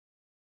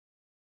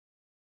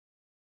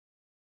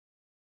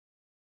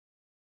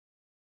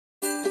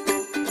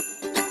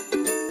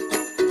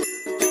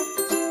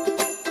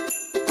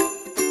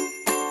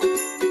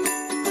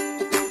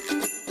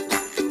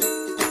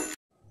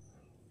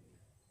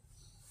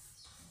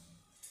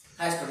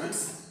Hi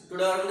students,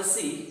 today we are going to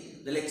see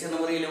the lecture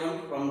number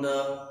 11 from the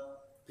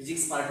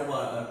physics part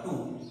 2,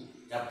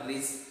 chapter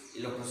is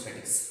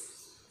electrostatics.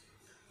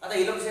 आता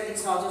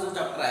electrostatics नावाचा जो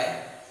chapter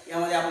आहे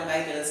यामध्ये आपण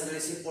काय केलं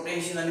सगळ्याची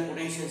पोटेन्शियल आणि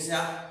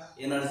पोटेन्शियलच्या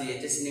एनर्जी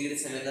याच्याशी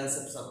निगडित सगळे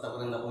कन्सेप्ट्स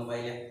आतापर्यंत आपण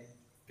पाहिल्या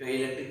किंवा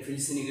इलेक्ट्रिक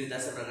फील्डशी निगडित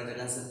अशा प्रकारचे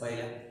कन्सेप्ट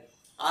पाहिल्या.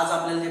 आज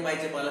आपल्याला जे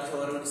पाहिजे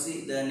पाहिलं see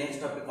the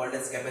next topic called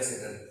age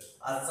capacitor.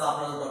 आजचा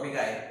आपला जो टॉपिक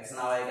आहे त्याचं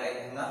नाव आहे काय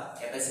सांगा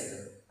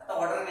कॅपॅसिटर. आता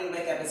what R mean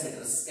by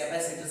capacitors.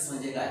 Capacitors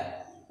म्हणजे काय?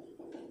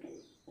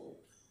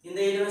 In the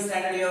 11th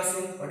standard you have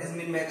seen what is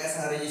mean by काय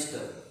सांगा रेजिस्टर.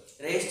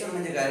 रेजिस्टर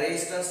म्हणजे काय?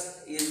 Resistor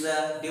is the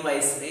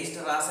device.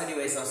 Resistor असा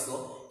डिवाइस असतो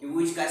की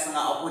विच काय सांगा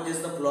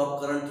opposes the flow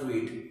of current through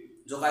it.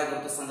 जो काय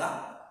करतो सांगा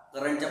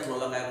करंटच्या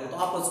फ्लोला काय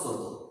करतो अपोज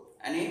करतो.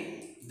 आणि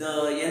द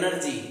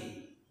एनर्जी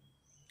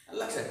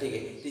लक्षात ठीक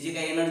आहे तिची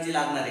काय एनर्जी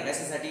लागणार आहे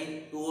कशासाठी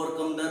टू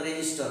ओव्हरकम द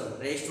रेजिस्टर.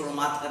 रेजिस्टरवर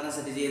मात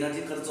करण्यासाठी जी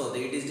एनर्जी खर्च होते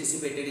it is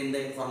dissipated in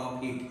the form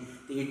of heat.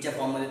 ती हीटच्या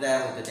फॉर्ममध्ये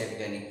तयार होते त्या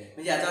ठिकाणी.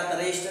 म्हणजे याचा अर्थ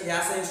रेजिस्टर हे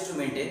असं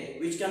इन्स्ट्रुमेंट आहे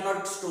which can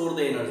not store the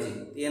energy.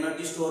 ती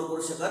एनर्जी स्टोअर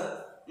करू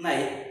शकत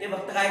नाही. ते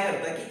फक्त काय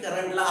करतं की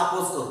करंटला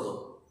अपोज करतो.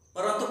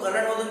 परंतु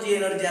करंटमधून जी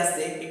एनर्जी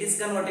असते it is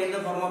converted in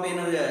the form of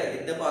energy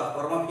in the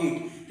form of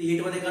heat. ती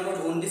हीटमध्ये कन्वर्ट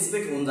होऊन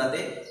डिसिपेट होऊन जाते.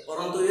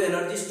 परंतु ही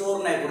एनर्जी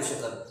स्टोअर नाही करू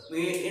शकत.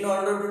 In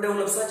order to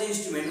develop such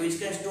instrument which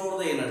can store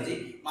the energy.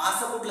 मग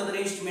असं कुठलं तरी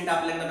इन्स्ट्रुमेंट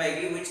आपल्याकडे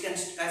पाहिजे विच कॅन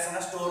काय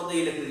सांगा स्टोअर द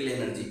इलेक्ट्रिकल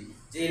एनर्जी.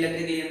 जे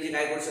इलेक्ट्रिकल एनर्जी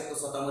काय करू शकतो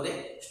स्वतःमध्ये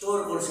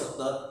स्टोअर करू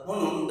शकतं.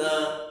 म्हणून the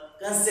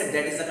concept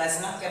that is the काय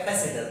सांगा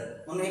कॅपॅसिटर.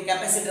 म्हणून हे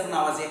कॅपॅसिटर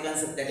नावाचे एक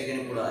कन्सेप्ट त्या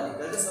ठिकाणी पुढे आले.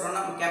 तर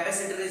सर्वांना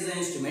capacitor is the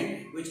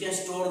instrument which can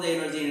store the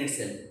energy in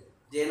itself.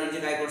 जे एनर्जी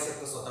काय करू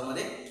शकतो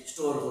स्वतःमध्ये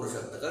स्टोअर करू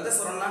शकतं. कळतं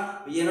सर्वांना.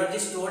 एनर्जी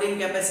स्टोअर्ड इन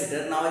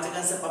कॅपॅसिटर नावाचे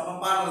कन्सेप्ट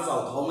आपण पाहणारच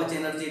आहोत. How much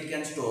energy it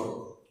can store.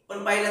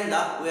 पण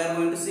पहिल्यांदा we R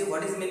going to see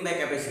what is mean by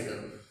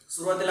capacitor.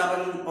 सुरुवातीला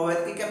आपण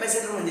पाहूयात की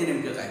कॅपॅसिटर म्हणजे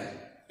नेमकं काय.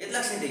 हे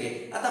लक्षात ठीक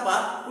आहे. आता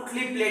पहा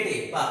कुठली प्लेट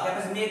आहे पहा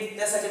कॅपॅसिटर. मी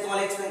त्यासाठी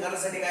तुम्हाला एक्सप्लेन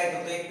करण्यासाठी काय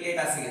करतो एक प्लेट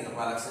असे घेतो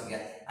पहा लक्षात घ्या.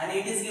 आणि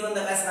इट इज गिवन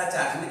द काय सांगा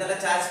चार्ज. मी त्याला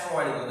चार्ज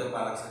प्रोव्हाइड करतोय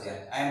पहा लक्षात घ्या.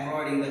 आय एम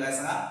प्रोव्हाइडिंग द काय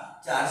सांगा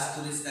चार्ज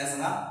टू दिस काय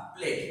सांगा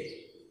प्लेट.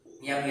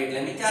 या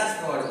प्लेटला मी चार्ज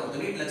प्रोव्हाइड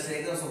करतो. नीट लक्ष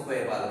एकदम सोपं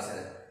आहे पहा लक्षात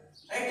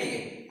राईट ठीक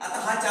आहे. आता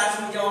हा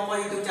चार्ज मी जेव्हा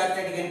पॉझिटिव्ह चार्ज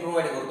त्या ठिकाणी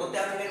प्रोव्हाइड करतो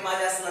त्या ठिकाणी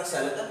माझ्या असं लक्ष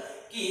आलं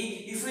की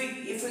इफ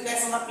वी काय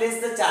सांगा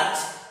place the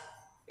charge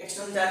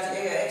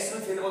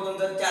external field मधून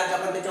जर चार्ज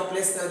आपण त्याच्यावर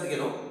प्लेस करत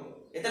गेलो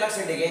येतं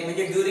लक्षात ठीक आहे.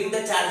 म्हणजे ड्युरिंग द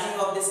चार्जिंग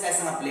ऑफ दिस काय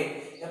सांगा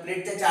प्लेट. या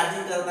प्लेटच्या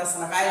चार्जिंग करत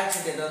असताना काय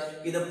लक्षात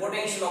येतं की the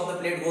potential of the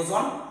plate goes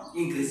on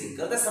increasing.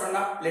 कळतं सर्वांना.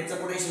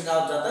 प्लेटचं पोटेन्शियल काय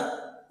होत जातं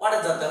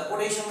वाढत जातं.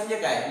 पोटेन्शियल म्हणजे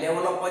काय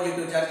level of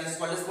positive charge is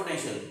called age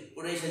potential.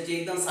 पोटेन्शियलची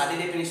एकदम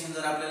साधी डेफिनेशन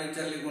जर आपल्याला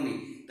विचारली कोणी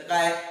तर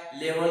काय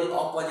level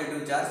of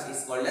positive charge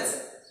is called age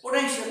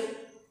potential.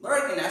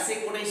 बरोबर की नाही. असे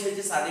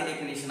पोटेन्शियलची साधी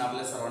डेफिनेशन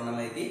आपल्या सर्वांना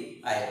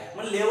माहिती आहे.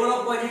 मग लेवल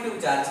ऑफ पॉझिटिव्ह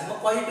चार्ज. मग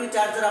पॉझिटिव्ह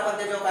चार्ज जर आपण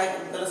त्याच्यावर काय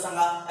त्याला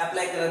सांगा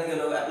अप्लाय करत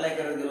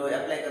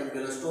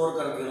गेलो स्टोअर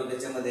करत गेलो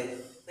त्याच्यामध्ये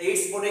तर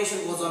इट्स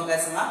पोटेन्शियल गोज ऑन काय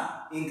सांगा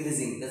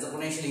इन्क्रीजिंग. त्याचं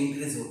पोटेन्शियल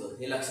इन्क्रीज होतं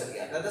हे लक्षात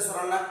घ्या. तर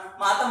सर्वांना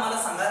मग आता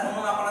मला सांगा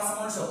म्हणून आपण असं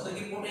म्हणू शकतो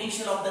की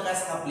पोटेन्शियल ऑफ द काय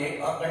सांगा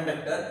plate or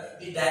conductor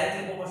is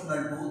directly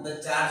proportional to the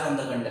charge on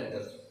the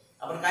conductor.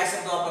 आपण काय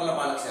शब्द वापरला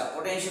पहा लक्षात.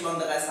 पोटेन्शियल ऑन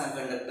द काय सांगा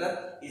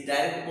conductor is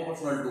directly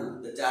proportional to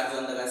the charge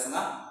on the काय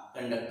सांगा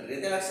कंडक्टर.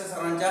 येते लक्षात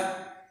सर्वांच्या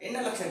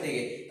येणं लक्षात ठीक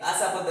आहे.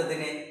 अशा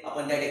पद्धतीने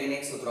आपण त्या ठिकाणी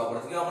एक सूत्र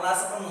वापरतो किंवा आपण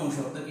असं पण म्हणू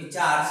शकतो की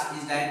charge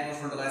is direct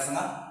proportional to काय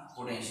सांगा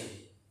पोटेन्शियल.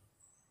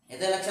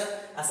 येते लक्षात.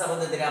 अशा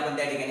पद्धतीने आपण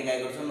त्या ठिकाणी काय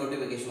करू शकतो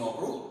नोटिफिकेशन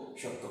वापरू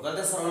शकतो.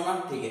 कळतं सर्वांना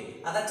ठीक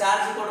आहे. आता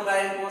चार्ज इक्वल टू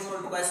काय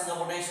प्रोपोर्शनल टू काय सांगा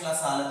पोटेन्शियल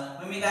असं आलं.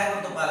 मग मी काय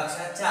करतो पहा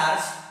लक्षात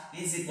चार्ज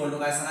इज इक्वल टू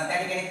काय सांगा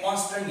त्या ठिकाणी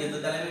कॉन्स्टंट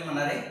घेतो त्याला मी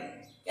म्हणणार आहे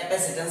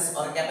capacitance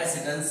or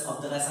capacitance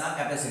of the काय सांगा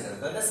कॅपॅसिटर.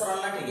 कळतं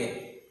सर्वांना ठीक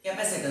आहे.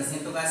 कॅपॅसिटन्स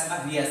इंटू काय सांगा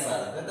व्ही असं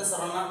आलं. कळतं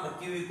सर्वांना.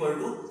 Q equal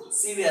to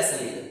C V असं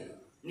लिहिलं.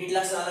 नीट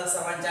लक्ष आलं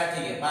सर्वांच्या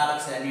ठीक आहे. पहा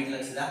लक्ष द्या नीट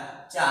लक्ष द्या.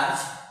 Charge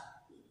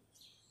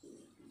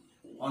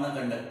on a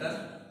conductor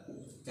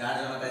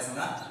charge on काय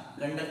सांगा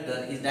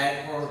conductor is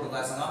direct proportional to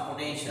काय सांगा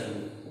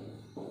पोटेन्शियल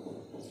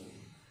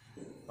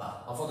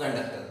ऑफ अ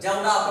कंडक्टर.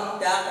 जेवढा आपण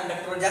त्या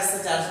कंडक्टरवर जास्त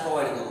चार्ज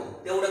प्रोव्हाइड करू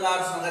तेवढं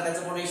काय सांगा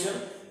त्याचं पोटेन्शियल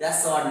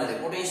जास्त वाढणार आहे.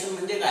 पोटेन्शियल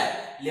म्हणजे काय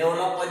level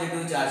of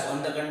positive charge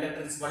on the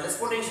conductor is called age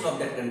potential of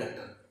that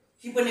conductor.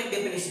 ही पण एक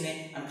डेफिनेशन आहे.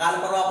 आणि काल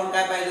परवा आपण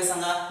काय पाहिलं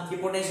सांगा की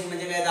पोटेन्शियल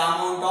म्हणजे काय द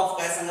अमाउंट ऑफ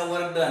काय सांगा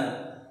work done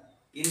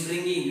in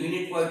bringing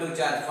unit positive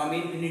charge from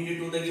infinity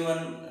to the given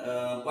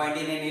point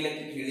in an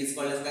electric field is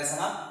called age काय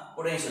सांगा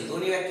पोटेन्शियल.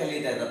 दोन्ही व्याख्या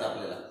लिहिता येतात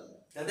आपल्याला.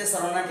 तर ते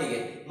सर्वांना ठीक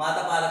आहे. मग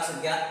आता पहा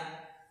लक्षात घ्या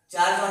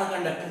charge on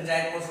conductor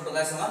direct proportional to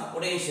काय सांगा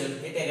पोटेन्शियल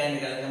हे टॅग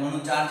निघालं. म्हणून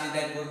charge is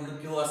direct proportional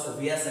to Q असं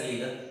व्ही असं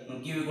लिहिलं.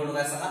 मग क्यू इक्वल टू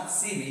काय सांगा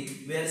C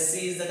V wear C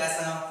is the काय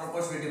सांगा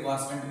proportionality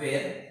constant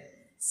wear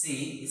C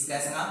is काय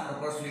सांगा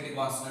प्रोपोर्शनॅलिटी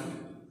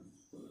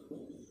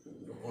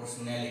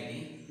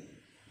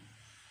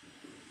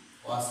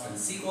कॉन्स्टंट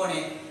सी कोण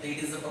आहे तर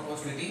it is the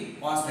proportionality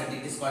constant.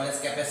 It is called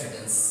age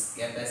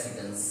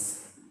capacitance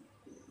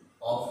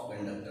of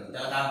conductor.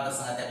 त्याला काय म्हणतात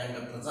सांगा त्या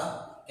कंडक्टरचा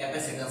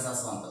कॅपॅसिटन्स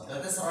असं म्हणतात.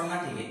 तर ते सर्वांना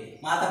ठीक आहे.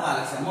 मग आता पहा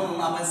लक्षात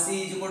म्हणून आपण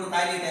सी इज इक्वल टू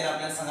काय लिहिता येईल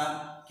आपल्याला सांगा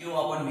क्यू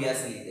अपॉन व्ही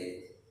असं लिहिता येईल.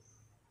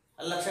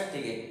 लक्षात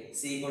ठीक आहे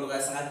सी इक्वल टू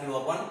काय सांगा क्यू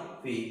अपॉन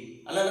पी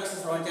आलं लक्षात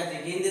सर्वांच्या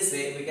ठीक in this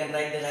way we can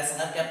write the काय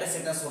सांगा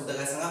कॅपॅसिटन्स ऑफ द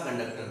काय सांगा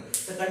कंडक्टर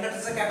तर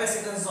कंडक्टरचा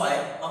कॅपॅसिटन्स जो आहे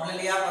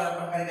आपल्याला या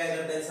प्रकारे काय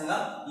करता येईल सांगा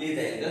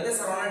लिहिता येईल तर ते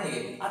सर्वांना ठीक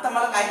आहे आता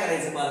मला काय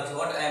करायचं बालक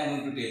what I am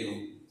going to tail you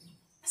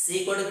see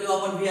equal to Q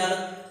upon V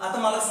आलं आता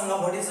मला सांगा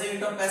what is the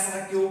unit of काय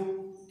सांगा क्यू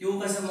क्यू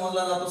कसे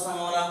मोजला जातो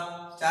सांगा मला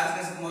चार्ज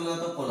कसे मोजला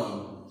जातो कोलॉम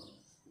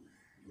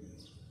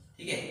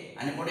ठीक आहे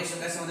आणि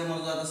पोटेन्शियल कशामध्ये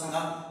मोजला जातो सांगा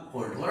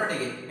व्होल्ट बरोबर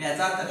ठीक आहे मी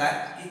याचा अर्थ काय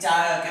की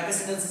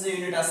कॅपॅसिटन्सचं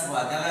युनिट असतं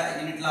बघा त्याला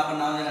युनिटला आपण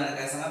नाव देणार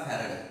काय सांगा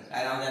फॅरड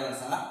काय नाव देणार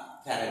सांगा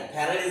farad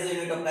farad is the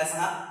unit of काय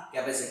सांगा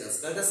कॅपॅसिटन्स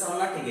कळतं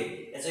सर्वांना ठीक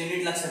आहे याचं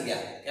युनिट लक्षात घ्या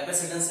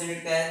कॅपॅसिटन्स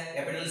युनिट काय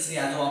कॅपिटल सी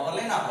हा जो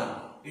वापरलाय ना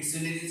आपण इट्स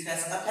युनिट इज काय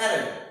सांगा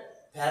farad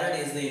farad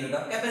is the unit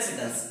of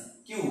capacitance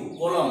Q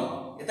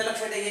कोलॉम इथे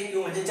लक्षात घ्या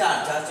क्यू म्हणजे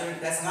चार्ज चार्जचं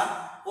युनिट काय सांगा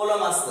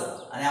कोलॉम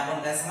असतं आणि आपण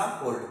काय सांगा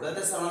व्होल्ट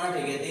कळतं सर्वांना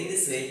ठीक आहे in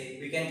this way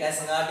we can काय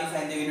सांगा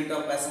डिफाइन द युनिट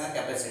ऑफ काय सांगा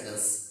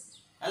कॅपॅसिटन्स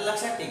आणि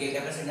लक्षात ठीक आहे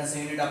कॅपॅसिटन्स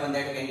युनिट आपण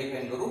त्या ठिकाणी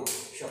डिफाइन करू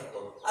शकतो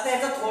आता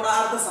याचा थोडा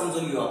अर्थ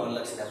समजून घेऊ आपण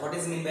लक्षात द्या व्हॉट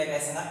इज मीन बाय काय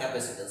सांगा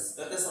कॅपॅसिटन्स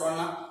कळतं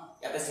सर्वांना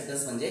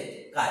कॅपॅसिटन्स म्हणजे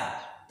काय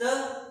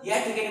तर या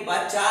ठिकाणी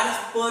पहा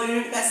चार्ज पर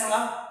युनिट काय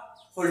सांगा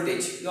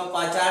व्होल्टेज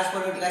किंवा चार्ज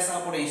पर युनिट काय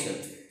सांगा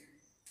पोटेन्शियल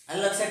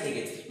आणि लक्षात ठीक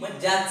आहे मग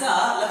ज्याचा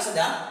लक्ष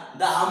द्या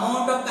द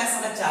अमाउंट ऑफ काय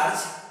सांगा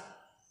चार्ज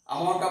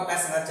अमाउंट ऑफ काय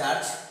सांगा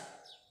चार्ज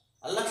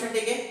लक्षात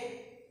ठीक आहे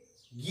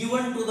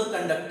given to the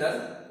conductor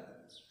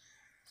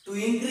to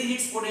increase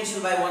its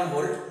potential bye 1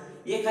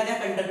 volt एखाद्या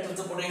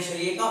कंडक्टरचं पोटेन्शियल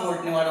 1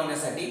 व्होल्टने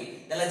वाढवण्यासाठी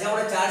त्याला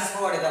जेवढा चार्ज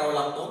प्रोव्हाइड करावा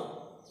लागतो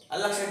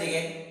लक्षात ठीक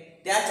आहे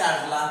त्या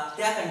चार्जला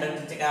त्या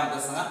कंडक्टरचे काय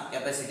म्हणतात सांगा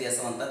कॅपॅसिटी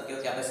असं म्हणतात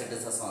किंवा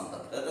कॅपॅसिटन्स असं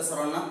म्हणतात तर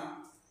सर्वांना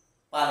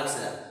पहा लक्ष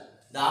द्या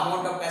द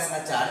अमाउंट ऑफ काय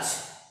सांगा चार्ज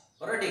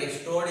बरोबर ठीक आहे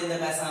स्टोर्ड इन द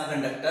काय सांगा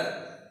conductor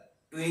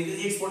to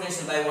increase its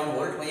potential bye 1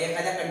 volt म्हणजे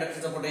एखाद्या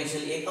कंडक्टरचं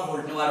पोटेन्शियल 1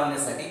 व्होल्टने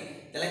वाढवण्यासाठी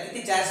त्याला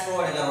किती चार्ज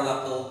प्रोव्हाइड करावा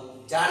लागतो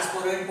चार्ज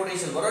पर युनिट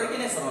पोटेन्शियल बरोबर की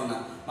नाही सर्वांना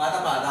मग आता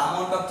पहा the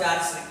amount of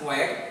charge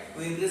required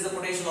to increase the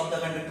potential of the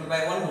conductor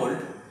bye 1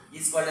 volt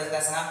is called age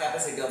काय सांगा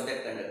कॅपॅसिटी ऑफ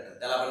दॅट कंडक्टर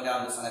त्याला आपण काय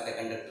म्हणतो सांगा त्या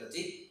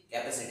कंडक्टरची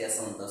कॅपॅसिटी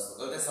असं म्हणतो असतो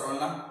तर ते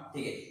सर्वांना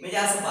ठीक आहे म्हणजे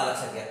असं पहा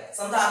लक्षात घ्या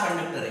समजा हा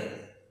कंडक्टर आहे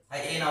हा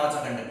ए नावाचा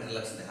कंडक्टर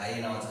लक्षात द्या हा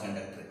ए नावाचा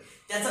कंडक्टर आहे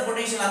त्याचं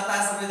पोटेन्शियल आता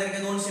असं म्हणजे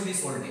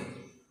 220 व्होल्ट आहे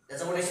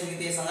त्याचं पोटेन्शियल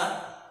किती आहे सांगा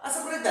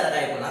असं गृहीत धरा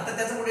काय पण आता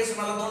त्याचं पोटेन्शियल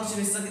मला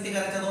 220 चं किती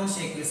करायचं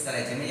 221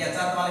 करायचे म्हणजे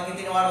याचा अर्थ मला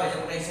कितीने वाढवायचे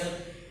पोटेन्शियल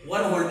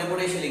 1 व्होल्टने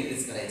पोटेन्शियल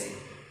इन्क्रीज करायचे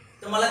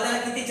तर मला त्याला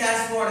किती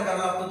चार्ज प्रोव्हाइड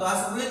करावा लागतो तो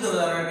असं गृहीत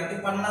धरू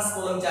की 50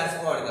 कोलम चार्ज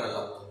प्रोव्हाइड करावा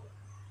लागतो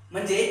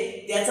म्हणजे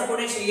त्याचं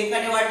पोटेन्शियल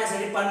एकाने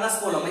वाढण्यासाठी 50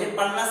 कोलम म्हणजे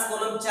 50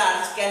 कोलम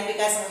चार्ज कॅन बी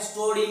काय सांगा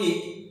stored in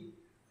it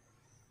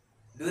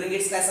during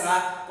its काय सांगा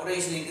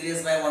पोटेन्शियल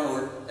इन्क्रीज बाय 1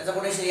 व्होल्ट त्याचा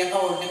पोटेन्शियल 1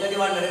 व्होल्टने कधी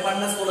वाढणार आहे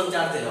 50 कोलम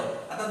चार्ज दिला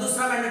आता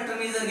दुसरा कंडक्टर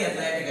मी जर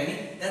घेतला या ठिकाणी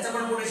त्याचा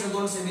पण पोटेन्शियल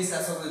 220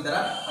 असं गृहीत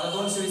धरा मला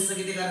 220 चं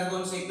किती करायचं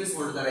 221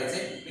 व्होल्ट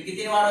करायचे मी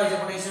कितीने वाढवायचे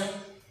पोटेन्शियल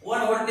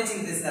 1 व्होल्टेज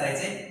इन्क्रीज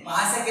करायचे मग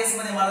अशा केस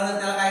मध्ये मला जर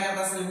त्याला काय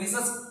करायचं असेल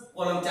 20च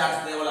कोलम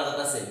चार्ज द्यावा लागत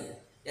असेल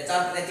याचा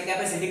अर्थ त्याची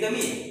कॅपॅसिटी कमी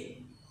आहे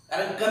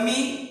कारण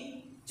कमी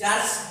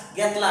चार्ज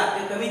घेतला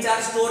ते कमी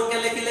चार्ज स्टोअर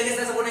केलं की लगेच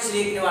त्याचं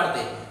पोटेन्शियल 1 ने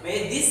वाढते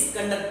म्हणजे दिस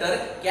कंडक्टर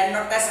कॅन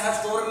नॉट काय सांगा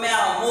स्टोअर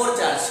मोर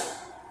चार्ज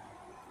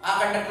हा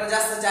कंडक्टर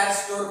जास्त चार्ज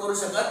स्टोअर करू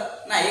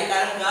शकत नाही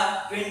कारण का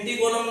 20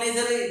 कोलमने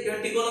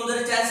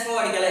जर चार्ज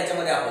प्रोव्हाइड केला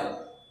याच्यामध्ये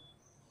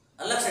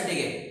आपण लक्षात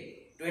ठीक आहे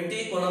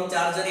 20 कोलम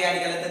चार्ज जरी ऍड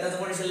केला तर त्याचं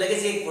पोटेन्शियल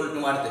लगेच 1 व्होल्ट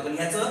ने वाढते पण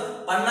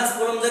ह्याचं 50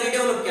 कोलम जरी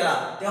डेव्हलप केला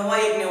तेव्हा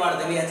 1 ने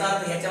वाढते म्हणजे याचा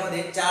अर्थ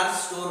ह्याच्यामध्ये चार्ज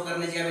स्टोअर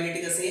करण्याची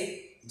ॲबिलिटी कशी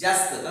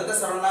जास्त तर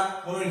सर्वांना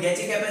म्हणून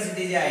याची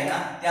कॅपॅसिटी जी आहे ना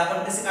ते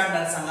आपण कसे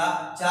काढणार सांगा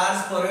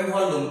चार्ज पर युनिट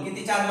व्हॉल्यूम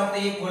किती चार्ज लागतो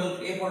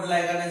 1 व्होल्टला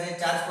करण्याचे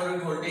charge per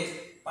unit voltage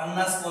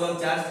 50 kolam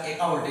charge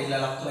एका व्होल्टेजला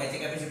लागतो याची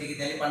कॅपॅसिटी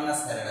किती आली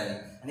 50 फॅरेड आली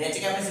आणि याची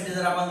कॅपॅसिटी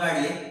जर आपण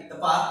काढली तर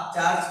पहा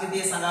चार्ज किती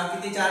आहे सांगा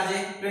किती चार्ज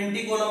आहे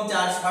 20 कोलम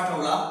चार्ज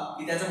पाठवला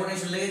की त्याचं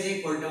पोटेन्शियल लगेच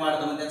 1 व्होल्ट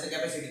वाढतं म्हणजे त्याची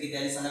कॅपॅसिटी किती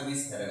आली सांगा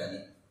 20 फॅरेड आली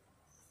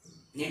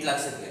नीट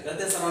लक्षात घ्या तर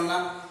ते सर्वांना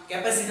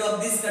कॅपॅसिटी ऑफ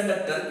दिस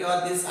कंडक्टर किंवा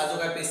दिस हा जो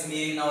काय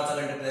पेसमी नावाचा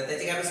कंडक्टर आहे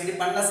त्याची कॅपॅसिटी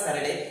 50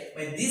 फॅरेड आहे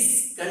म्हणजे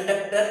दिस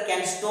conductor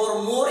can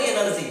store more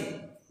energy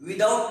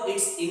without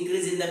its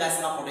increase in the काय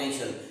सांगा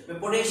पोटेन्शियल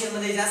पोटेन्शियल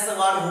मध्ये जास्त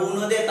वाढ होऊ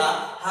न देता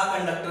हा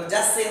कंडक्टर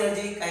जास्त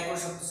एनर्जी काय करू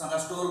शकतो सांगा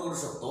स्टोअर करू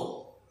शकतो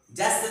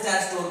जास्त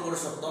चार्ज स्टोअर करू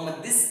शकतो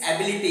मग दिस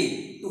ॲबिलिटी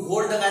टू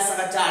होल्ड द काय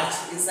सांगा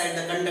charge inside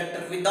the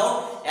conductor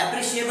without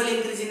ॲप्रिशिएबल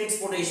increase in its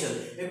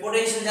potential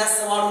potential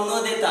जास्त वाढू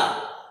न देता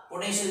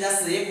पोटेन्शियल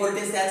जास्त 1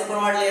 व्होल्टेज त्याचं पण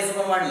वाढलं याचं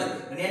पण वाढलं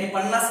म्हणजे यांनी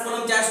 50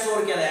 कोलम चार्ज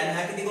स्टोअर केलाय आणि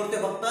हा किती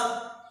करतोय फक्त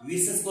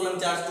 20 कोलम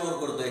चार्ज स्टोअर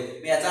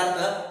करतोय याचा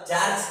अर्थ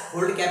चार्ज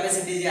होल्ड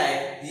कॅपॅसिटी जी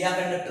आहे या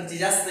कंडक्टरची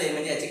जास्त आहे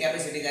म्हणजे याची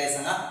कॅपॅसिटी काय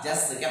सांगा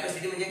जास्त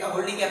कॅपॅसिटी म्हणजे काय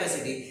holding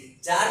capacity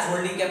charge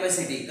holding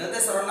capacity तर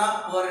ते सर्वांना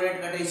per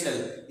unit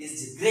potential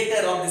is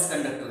greater of this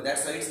conductor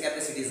that's why it's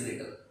capacity is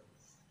greater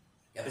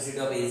capacity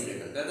of is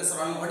greater तर ते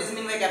सर्वांना what is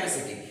mean by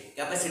capacity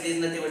capacity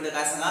is nothing but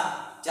काय सांगा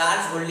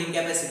charge holding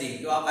capacity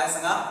किंवा काय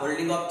सांगा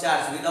holding of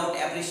charge without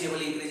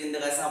ॲप्रिशिएबल increase in the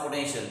काय सांगा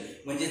पोटेन्शियल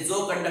म्हणजे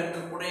जो कंडक्टर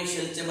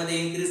पोटेन्शियलच्या मध्ये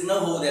इन्क्रीज न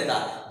होऊ देता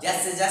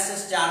जास्तीत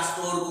जास्त चार्ज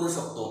स्टोअर करू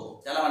शकतो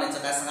त्याला म्हणायचं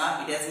काय सांगा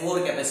इट हॅज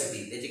मोर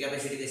कॅपॅसिटी त्याची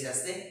कॅपॅसिटी कशी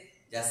असते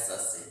जास्त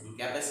असते.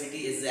 Capacity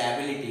is the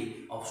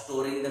ability of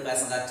storing the काय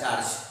सांगा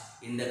charge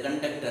in the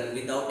conductor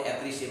without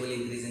ॲप्रिशिएबल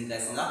increase in काय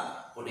सांगा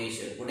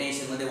पोटेन्शियल.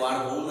 पोटेन्शियलमध्ये वाढ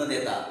होऊ न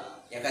देता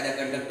एखाद्या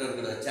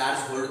कंडक्टरकडे चार्ज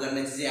होल्ड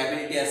करण्याची जी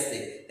ॲबिलिटी असते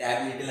त्या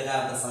ॲबिलिटीला काय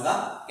म्हणतात सांगा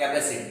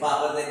कॅपॅसिटी.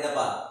 आपण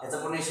एकदा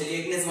त्याचं पोटेन्शियल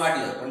एकनेच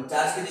वाढलं पण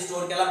चार्ज किती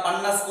स्टोअर केला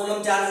 50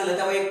 कोलम चार्ज झालं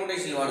तेव्हा एक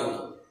पोटेन्शियल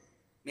वाढवलं.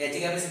 याची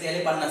कॅपॅसिटी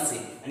आली 50 ची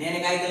आणि याने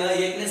काय केलं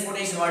एकनेच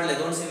पोटेन्शियल वाढलं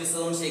 220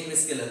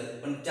 221 केलं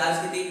पण चार्ज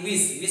किती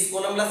 20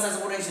 कोलमलाच त्याचं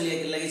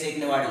पोटेन्शियल लगेच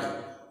एकने वाढलं.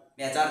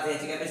 याचा अर्थ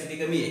याची कॅपॅसिटी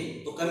कमी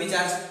आहे तो कमी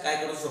चार्ज काय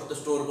करू शकतो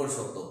स्टोअर करू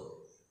शकतो.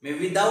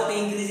 विदाउट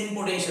इन्क्रीज इन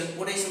पोटेन्शियल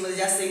मध्ये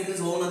जास्त इन्क्रीज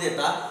होऊ न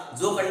देता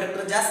जो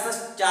कंडक्टर जास्त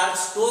चार्ज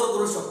स्टोअर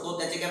करू शकतो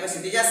त्याची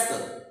कॅपॅसिटी जास्त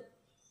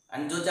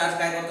आणि जो चार्ज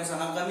काय करतो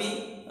सांगा कमी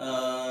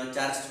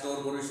चार्ज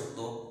स्टोअर करू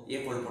शकतो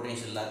 1 व्होल्ट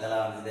पोटेन्शियलला त्याला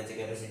त्याची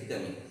कॅपॅसिटी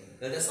कमी.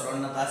 तर त्या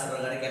सर्वांना तास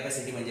प्रकारे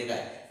कॅपॅसिटी म्हणजे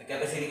काय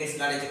कॅपॅसिटी कशी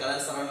काढायची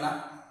कळायला सर्वांना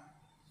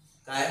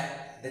काय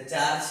the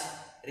charge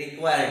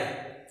required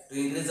to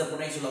increase the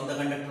potential of the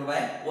conductor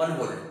bye 1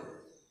 volt.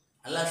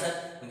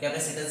 लक्षात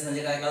कॅपॅसिटन्स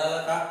म्हणजे काय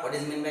कळालं का what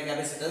is mean by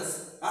capacitance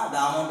the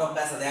amount of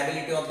काय द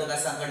ॲबिलिटी ऑफ द काय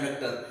सांगा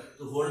कंडक्टर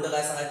टू होल्ड द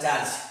काय सांगा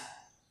चार्ज.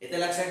 येते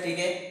लक्षात ठीक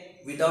आहे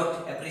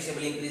विदाउट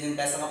ॲप्रिशिएबल इन्क्रीज इन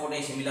काय सांगा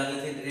पोटेन्शियल. मी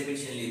लागले ते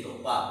रिपीटेशन लिहितो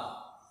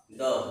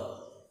the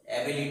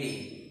ability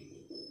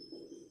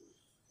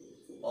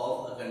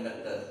of a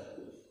conductor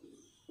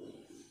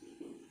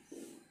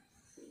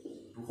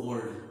to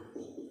hold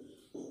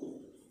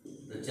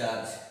the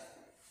charge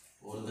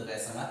hold the काय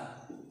सांगा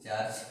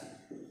charge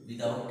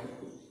without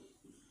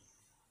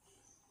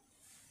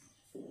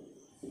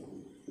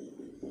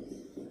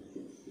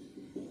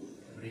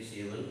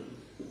appreciable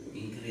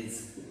increase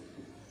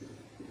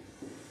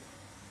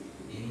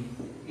in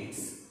its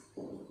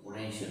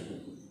potential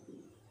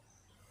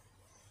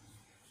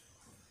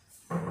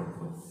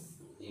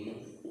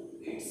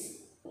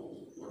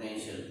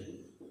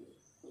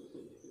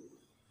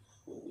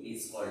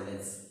is called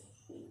as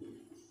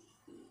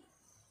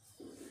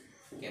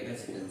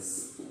capacitance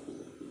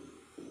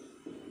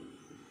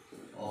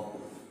of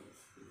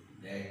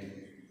that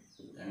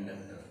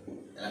conductor.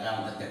 त्याला काय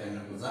म्हणतात त्या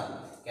कंडक्टरचा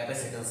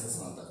कॅपॅसिटन्स असं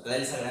म्हणतात.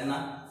 कळेल सगळ्यांना.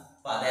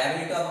 the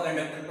ability of a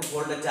conductor to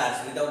hold a charge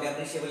without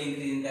appreciable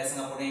increase in काय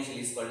सांगा potential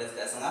is called as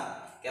काय सांगा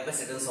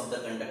कॅपॅसिटन्स ऑफ द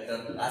कंडक्टर.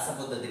 अशा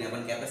पद्धतीने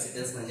आपण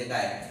कॅपॅसिटन्स म्हणजे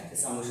काय ते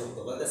सांगू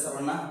शकतो. पण त्या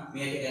सर्वांना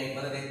मी या ठिकाणी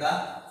परत एकदा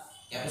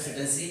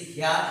कॅपॅसिटन्स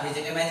हे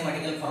जे काही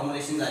मॅथमॅटिकल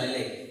फॉर्म्युलेशन झालेले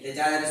आहे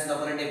त्याच्या आधारे सुद्धा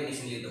आपण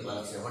डेफिनेशन लिहितो.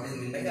 लक्षात what is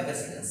mean by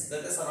capacitance.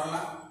 तर त्या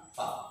सर्वांना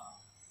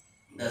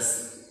दस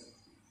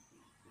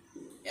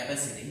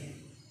capacity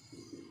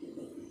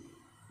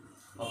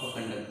of a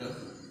conductor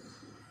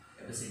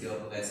capacity of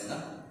काय सांगा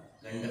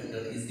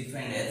conductor is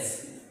defined as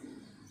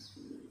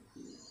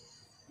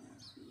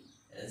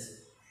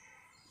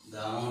the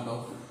amount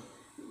of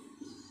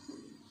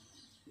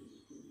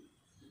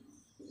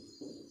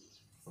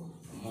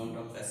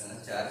काय सांगा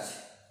charge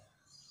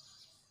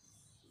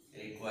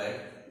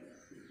required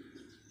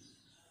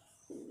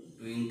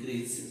to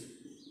increase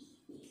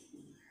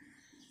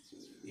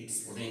its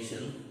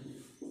potential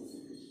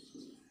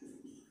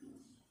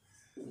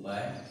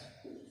by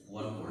 1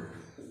 volt.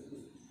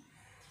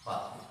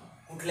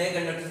 कुठल्याही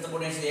कंडक्टरचं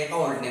पोटेन्शियल एका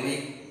व्होल्टने म्हणजे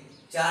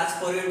चार्ज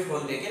पर युनिट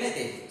व्होल्ट आहे की नाही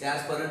ते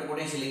चार्ज पर युनिट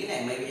पोटेन्शियल आहे की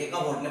नाही म्हणजे एका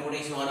व्होल्टने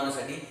पोटेन्शियल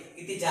वाढवण्यासाठी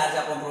किती चार्ज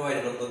आपण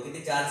प्रोव्हाइड करतो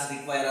किती चार्ज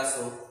रिक्वायर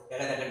असतो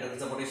एखाद्या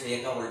कंडक्टरचं पोटेन्शियल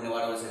एका व्होल्टने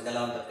वाढवण्यासाठी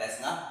त्याला म्हणतात काय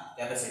सांगा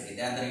कॅपॅसिटी.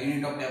 त्यानंतर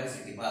युनिट ऑफ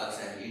कॅपॅसिटी पहा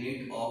लक्षात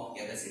युनिट ऑफ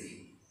कॅपॅसिटी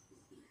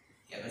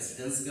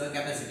कॅपॅसिटन्स किंवा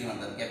कॅपॅसिटी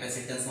म्हणतात.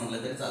 कॅपॅसिटन्स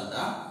म्हणलं तरी चालतं.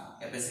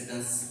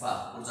 कॅपॅसिटन्स पहा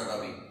पुढचा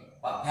टॉपिक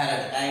पहा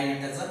फॅरड काय युनिट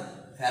त्याचं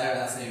फॅरड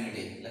असं युनिट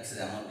आहे. लक्ष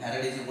द्या. मग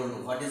farad is equal to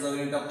what is the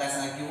unit of काय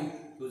सांगा क्यू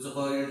क्यूचं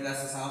युनिट काय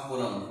सांगा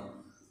kolam.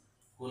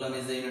 Kolam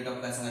is the unit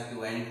of काय सांगा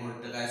क्यू आणि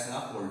व्होल्ट काय सांगा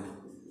व्होल्ट.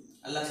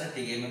 लक्षात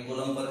ठीक आहे. मग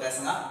कोलम पर काय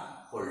सांगा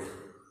व्होल्ट.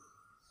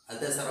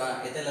 आता सर्व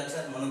येते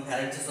लक्षात. म्हणून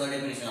फॅरडची सुद्धा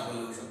डेफिनेशन आपण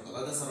लिहू शकतो.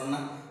 आता सर्वांना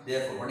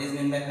therefore what is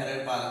mean by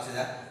farad पहा लक्ष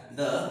द्या.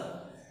 The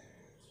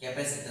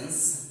capacitance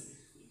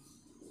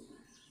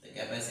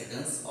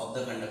of the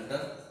conductor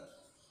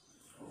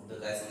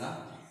काय सांगा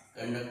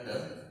conductor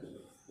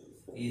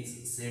is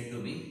sed to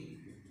be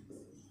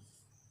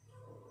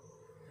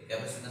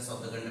capacitance of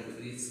the conductor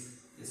is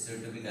said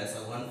to be as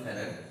 1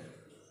 farad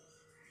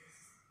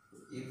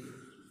if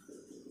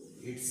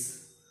its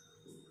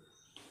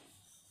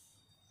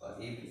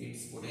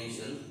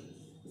potential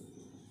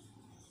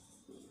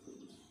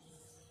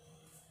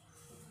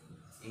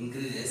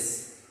increases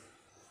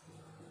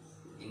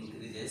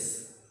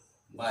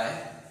by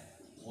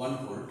 1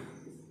 volt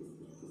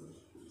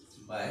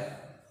by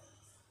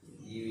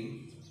giving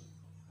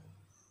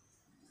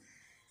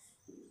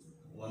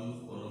 1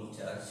 coulomb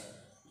charge.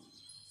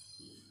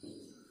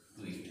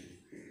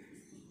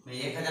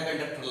 एखाद्या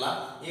कंडक्टरला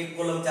 1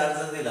 kolam charge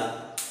जर दिला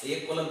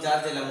 1 kolam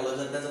charge दिल्यामुळे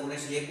जर त्याचं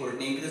potential 1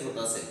 व्होल्टने increase होत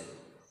असेल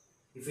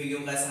इफ यू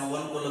गिव्ह काय सांगा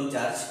 1 कोलम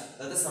चार्ज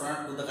तर ते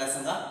सराउंड टू द काय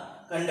सांगा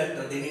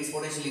conductor then its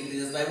potential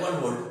increases bye 1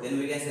 volt then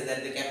we can say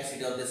that the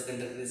capacity of this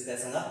conductor is काय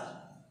सांगा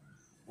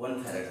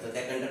 1 फॅरड. तर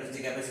त्या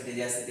कंडक्टरची कॅपॅसिटी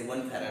जी असते ती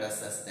 1 फॅरड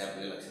असते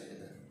आपल्या लक्षात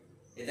येतं.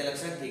 येते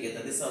लक्षात? ठीक आहे.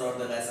 तर दिस ऑल ऑफ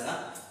द काय सांगा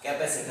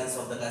कॅपॅसिटन्स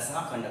ऑफ द काय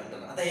सांगा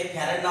कंडक्टर. आता हे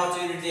फॅरेड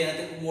नावाचे युनिट जे आहे ना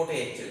ते खूप मोठे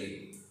आहे ऍक्च्युअली,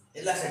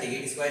 हे लक्षात ठेवा.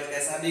 इट इज क्वाइट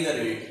काय सांगा बिगर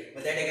युनिट.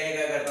 मग त्या ठिकाणी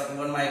काय करतात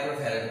 1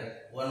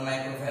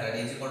 मायक्रोफॅरेड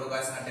इज इक्वल टू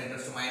काय सांगा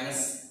 10⁻³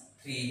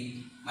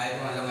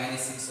 मायक्रो म्हणजे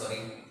 -6 सॉरी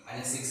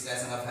आणि 6 काय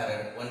सांगा फॅरेड.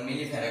 1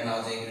 मिली फॅरेड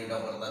नावाचे एक युनिट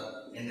वापरतात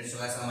 10⁻³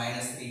 काय सांगा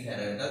 -3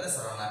 फॅरेड. तर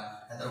सर्वांना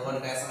नंतर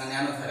 1 काय सांगा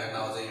नॅनो फॅरेड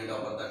नावाचे युनिट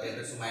वापरतात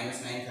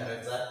 10⁻⁹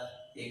 फॅरेडचा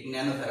एक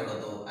नॅनो फॅरेड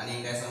होतो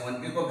आणि काय सांगा 1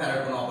 पिको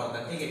फॅरेड पण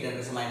वापरतात. ठीक आहे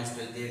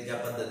 10⁻12 ते ज्या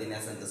पद्धतीने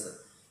असेल तसं.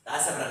 तर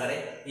अशा प्रकारे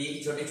ही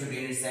छोटी छोटी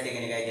युनिट्स त्या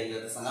ठिकाणी काय केलं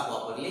जातं सांगा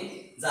वापरली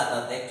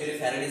जातात. Actually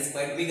farad is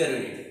quite bigger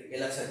unit हे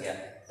लक्षात घ्या.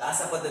 तर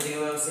अशा पद्धतीने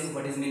we have seen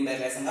what is mean by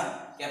काय सांगा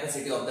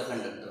कॅपॅसिटी ऑफ द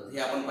कंडक्टर. हे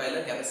आपण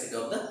पाहिलं कॅपॅसिटी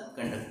ऑफ द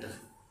कंडक्टर.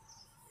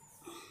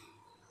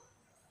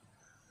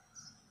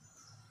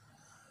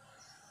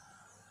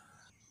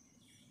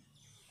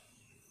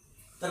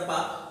 तर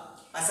पहा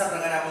अशा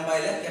प्रकारे आपण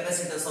पाहिलं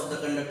कॅपॅसिटन्स ऑफ द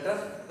कंडक्टर.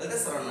 कळतं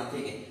सर्वांना?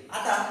 ठीक आहे.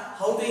 आता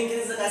हाऊ टू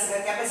इन्क्रीज द काय सांगा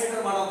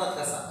कॅपॅसिटर बनवतात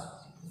कसा.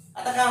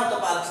 आता काय होतं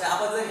पहा लक्षात,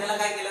 आपण जर ह्याला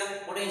काय केलं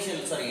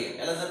पोटेन्शियल सॉरी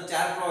याला जर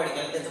चार्ज प्रोव्हाइड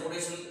केला त्याचं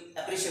पोटेन्शियल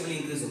अप्रिशिएबली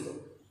इन्क्रीज होतं,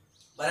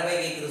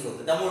 बऱ्यापैकी इन्क्रीज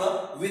होतं.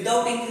 त्यामुळं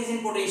विदाउट इन्क्रीज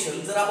इन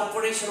पोटेन्शियल जर आपण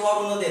पोटेन्शियल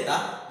वाढवून न देता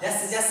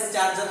जास्तीत जास्त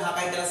चार्ज जर हा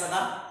काय केला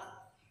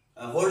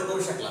सांगा होल्ड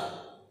करू शकला,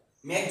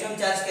 maximum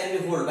charge can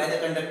be hold by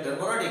the conductor.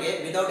 बरोबर? ठीक आहे.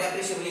 Without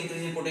appreciably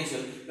increase in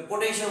potential,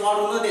 potential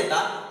वाढवून न देता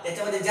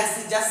त्याच्यामध्ये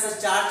जास्तीत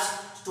जास्त चार्ज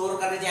स्टोअर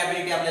करण्याची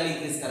ॲबिलिटी आपल्याला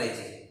इन्क्रीज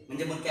करायची,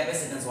 म्हणजे मग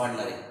कॅपॅसिटन्स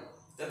वाढणार आहे.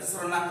 तर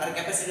सर्वांना कारण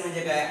कॅपॅसिटी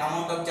म्हणजे काय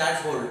amount of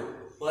charge hold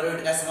per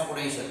unit काय सांगा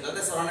पोटेन्शियल. तर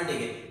ते सर्वांना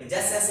ठीक आहे.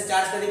 जास्तीत जास्त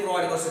चार्ज कधी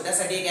प्रोव्हाइड करतो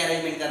त्यासाठी एक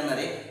अरेंजमेंट करणार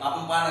आहे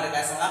आपण पाहणार आहे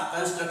काय सांगा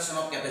कन्स्ट्रक्शन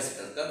ऑफ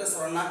कॅपॅसिटर. तर ते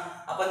सर्वांना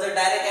आपण जर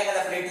डायरेक्ट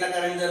एखाद्या प्लेटला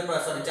करंट जर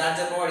सॉरी चार्ज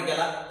जर प्रोव्हाइड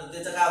केला तर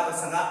त्याचं काय होतं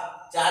सांगा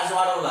चार्ज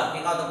वाढवला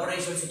की काय होतं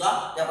पोटेन्शियल सुद्धा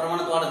त्या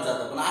प्रमाणात वाढत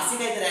जातं. पण अशी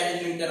काहीतरी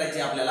अरेंजमेंट करायची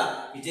आपल्याला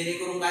की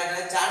जेणेकरून काय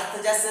करायचं चार्ज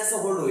तर जास्त जास्त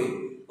होल्ड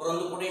होईल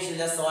परंतु पोटेन्शियल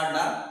जास्त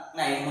वाढणार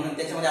नाही. म्हणून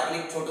त्याच्यामध्ये आपण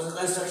एक छोटंसं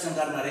कन्स्ट्रक्शन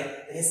करणार आहे.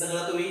 हे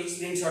सगळं तुम्ही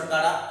स्क्रीनशॉट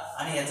काढा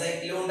आणि याचा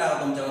एक लिहून टाका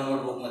तुमच्या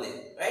नोटबुक मध्ये.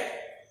 राईट?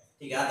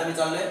 ठीक आहे. आता मी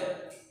चाललोय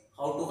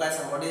हाऊ टू काय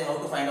सांगा how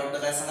to find out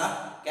the काय सांगा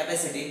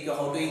कॅपॅसिटी किंवा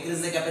how to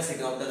increase the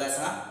capacity of the काय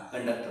सांगा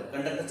कंडक्टर.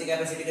 कंडक्टरची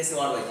कॅपॅसिटी कशी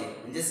वाढवायची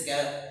म्हणजेच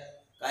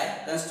काय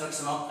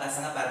कन्स्ट्रक्शन ऑफ काय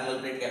सांगा पॅरलल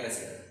प्लेट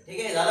कॅपॅसिटर. ठीक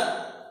आहे झालं?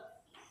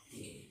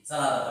 ठीक आहे.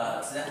 चला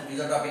आता मी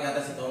जो टॉपिक आता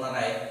शिकवणार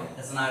आहे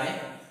त्याचं नाव आहे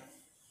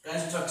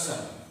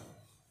कन्स्ट्रक्शन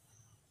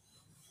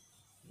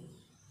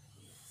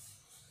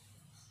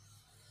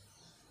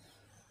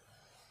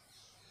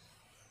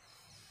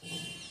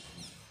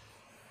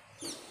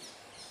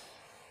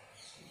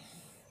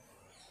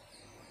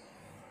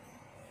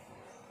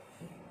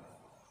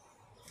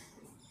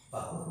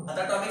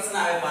आता टॉपिकचं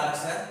नाव आहे पहा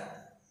लक्षात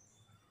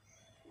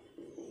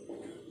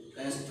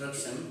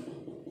कन्स्ट्रक्शन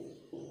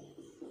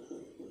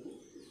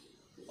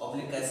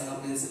ऑब्लिक काय सांगा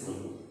principle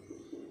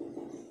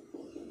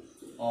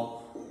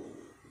of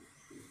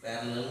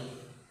parallel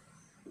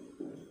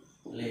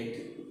plate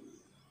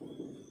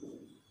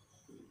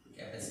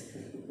capacitor.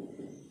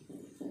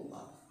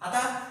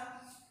 आता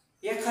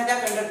एखाद्या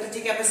कंडक्टरची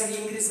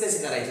कॅपॅसिटी इन्क्रीज कशी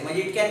करायची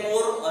म्हणजे इट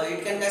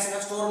कॅन काय सांगा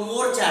स्टोअर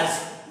मोर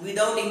चार्ज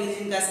विदाउट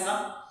इन्क्रीजिंग काय सांगा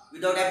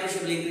without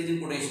appreciably increase in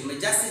potential.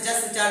 म्हणजे जास्तीत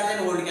जास्त चार्ज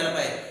त्याने होल्ड केला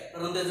पाहिजे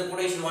परंतु त्याचं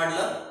पोटेन्शियल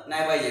वाढलं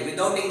नाही पाहिजे.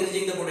 Without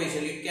increasing the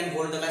potential it can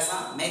hold the काय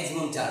सांगा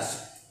मॅक्सिमम चार्ज,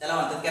 त्याला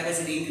म्हणतात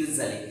कॅपॅसिटी इन्क्रीज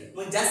झाली.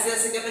 मग जास्तीत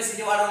जास्त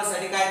कॅपॅसिटी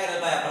वाढवण्यासाठी काय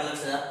करायला पाहिजे आपण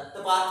लक्षात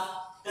तर पहा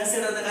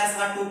कन्सिडर द काय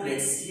सांगा 2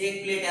 प्लेट्स. ही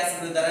एक प्लेट आहे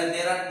असं उदाहरण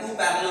देर आर 2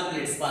 पॅरलल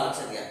प्लेट्स पहा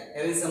लक्षात घ्या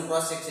हॅविंग सम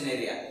cross section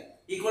area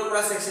equal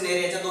cross section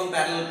एरियाच्या 2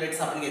 पॅरलल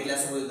प्लेट्स आपण घेतल्या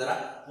असं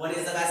उदाहरण. वन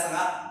इज द काय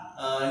सांगा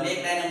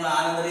neck Dynamo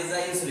another is the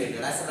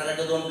insulated. अशा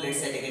प्रकारच्या 2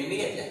 प्लेट्स या ठिकाणी मी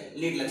घेतल्या.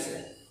 नीट लक्ष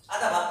द्या.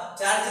 आता पहा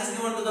चार्जेस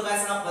गिवन टू द काय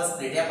सांगा फर्स्ट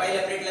प्लेट. या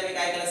पहिल्या प्लेटला मी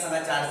काय केलं सांगा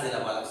चार्ज दिला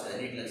पहा लक्षात द्या.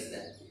 नीट लक्ष द्या.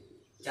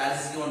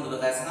 चार्जेस गिवन टू द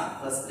काय सांगा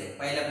फर्स्ट प्लेट.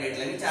 पहिल्या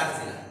प्लेटला मी चार्ज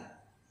दिला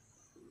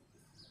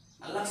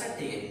लक्षात.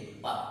 ठीक आहे.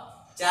 पहा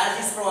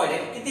चार्ज इज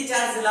प्रोव्हाइडेड किती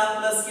चार्ज दिला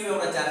प्लस क्यू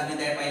एवढा चार्ज मी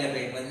त्या पहिल्या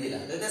प्लेट मध्ये दिला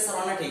तर ते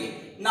सर्वांना ठीक आहे.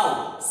 नाउ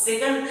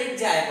सेकंड प्लेट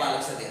जे आहे पहा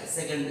लक्षात घ्या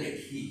सेकंड प्लेट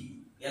ही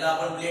याला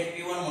आपण प्लेट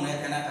P1 म्हणूया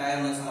त्यांना काय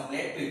म्हणून सांगा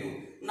plate P2.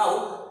 Now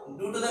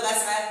due to the काय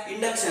सांगा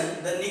induction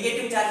the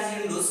negative charge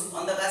is induced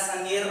on the काय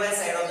सांगा near by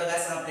side of the काय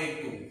सांगा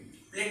प्लेट 2.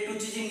 प्लेट 2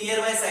 ची जी नियर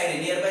बाय साइड आहे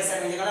नियर बाय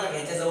साइड म्हणजे काय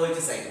ह्याच्या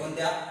जवळची साइड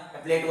कोणत्या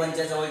प्लेट 1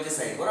 च्या जवळची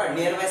साइड बरोबर.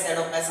 नियर बाय साइड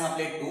ऑफ काय सांगा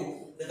प्लेट 2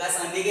 तर काय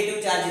सांगा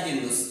निगेटिव्ह चार्ज इज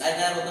इंड्यूस काय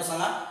तयार होतो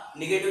सांगा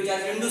निगेटिव्ह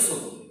चार्ज इंड्यूस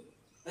होतो.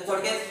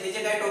 थोडक्यात हे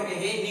जे काय टोके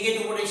हे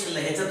निगेटिव्ह पोटेन्शियल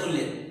आहे ह्याच्या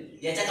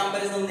तुलनेत याच्या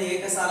कंपॅरिझन मध्ये हे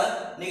कसं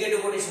आलं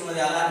निगेटिव्ह पोटेन्शियल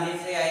मध्ये आला आणि हे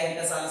जे आहे हे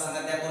कसं आलं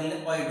सांगा त्या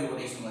तुलनेत पॉझिटिव्ह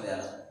पोटेन्शियल मध्ये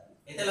आलं.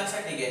 इथे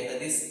लक्षात ठीक आहे. तर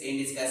दिस एंड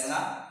इज काय सांगा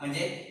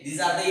म्हणजे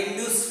दीज आर द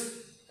इंड्यूस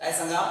काय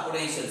सांगा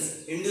पोटेन्शियल्स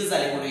इंड्यूस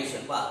झाले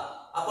पोटेन्शियल. पहा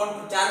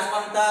आपण चार्ज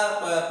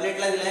कोणता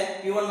प्लेटला दिलाय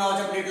P1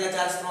 नावाच्या प्लेटला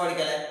चार्ज प्रोव्हाइड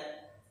केलाय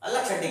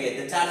लक्षात ठीक आहे.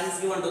 तर चार्जेस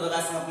गिवन टू द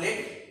काय सांगा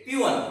plate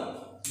P1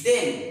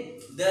 then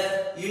the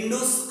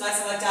induce काय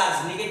सांगा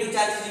charge negative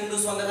charge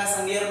induce on the काय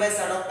सांगा नियर बाय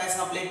साइड ऑफ काय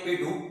सांगा प्लेट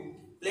P2.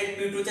 प्लेट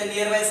P2 च्या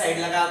नियर बाय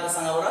साइडला काय होतं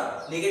सांगा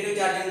बरं निगेटिव्ह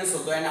चार्ज इंड्यूस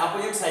होतो आणि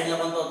अपोजिट साइडला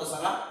कोणता होतो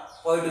सांगा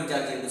पॉझिटिव्ह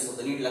चार्ज इंड्यूस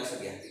होतो. नीट लक्षात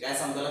घ्या. काय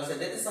सांगतो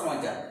लक्षात येते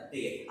सर्वांच्या.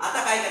 ठीक आहे.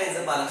 आता काय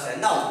करायचं पहा लक्षात.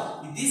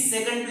 नाउ दिस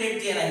सेकंड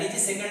प्लेट जी आहे ना, ही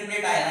जी सेकंड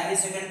प्लेट आहे ना, ही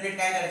सेकंड प्लेट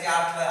काय करायची,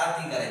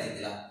 अर्थिंग करायची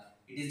तिला.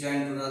 It is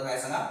joint to the काय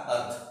सांगा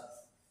अर्थ.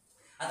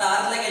 आता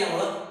अर्थला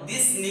गेल्यामुळं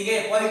दिस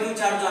पॉझिटिव्ह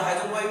चार्ज जो आहे,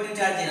 जो पॉझिटिव्ह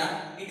चार्ज आहे ना,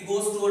 इट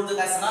गोज टुवर्ड्स द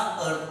काय सांगा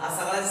अर्थ. हा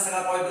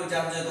सगळा पॉझिटिव्ह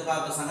चार्ज जो काय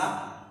होतो सांगा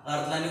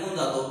अर्थला निघून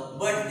जातो.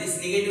 But this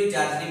negative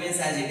charge remains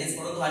as it is.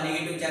 परंतु हा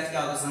निगेटिव्ह चार्ज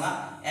काय होतो सांगा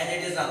ॲज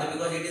इट इज राहतो.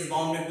 Because it is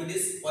bounded to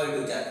this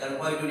positive charge. कारण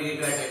पॉझिटिव्ह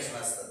निगेटिव्ह अट्रॅक्शन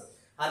असतं.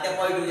 हा त्या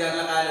पॉझिटिव्ह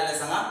चार्जला काय आलेला आहे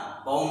सांगा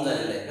बाउंड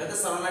झालेला आहे. तर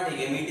सर्वांना ठीक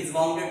आहे. It is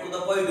bounded to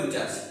the positive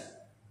charge.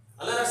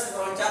 आलं लक्षात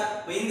सर्वांच्या.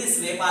 इन दिस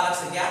वे पहा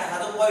लक्षात घ्या.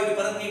 हा जो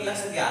पॉझिटिव्ह परत नीट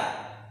लक्षात घ्या.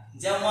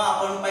 जेव्हा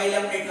आपण पहिल्या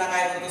प्लेटला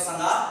काय करतो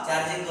सांगा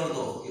चार्जिंग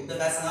करतो. इथं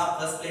काय सांगा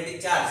फर्स्ट प्लेट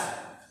इज चार्ज.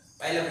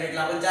 पहिल्या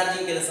प्लेटला आपण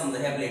चार्जिंग केलं समजा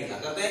ह्या प्लेटला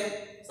करतोय.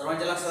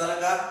 सर्वांच्या लक्षात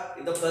आलं का.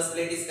 इथं फर्स्ट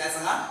प्लेट इज काय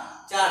सांगा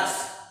चार्ज.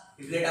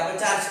 ही प्लेट आपण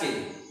चार्ज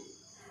केली.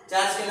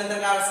 चार्ज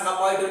केल्यानंतर काय सांगा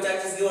positive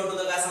charge is given to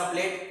the काय सांगा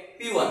plate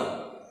P1.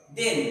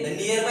 Then the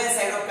near by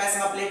side of काय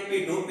सांगा प्लेट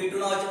P2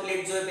 नावाची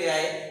प्लेट जो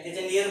आहे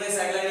त्याच्या नियर बाय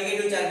साइडला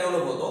निगेटिव्ह चार्ज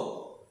डेव्हलप होतो.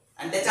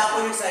 आणि त्याच्या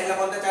अपोजिट साइडला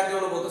कोणता चार्ज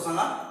डेव्हलप होतो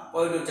सांगा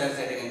पॉझिटिव्ह चार्ज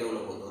त्या ठिकाणी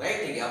डेव्हलप होतो.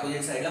 राईट. ठीक आहे.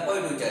 अपोजिट साइडला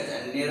पॉझिटिव्ह चार्ज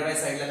आणि नियर बाय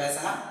साइडला काय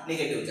सांगा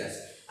निगेटिव्ह चार्ज.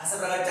 अशा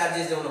प्रकारे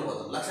चार्जेस डेव्हलप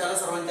होतात. लक्षात आलं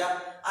सर्वांच्या.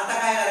 आता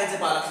काय करायचं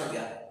पहा लक्षात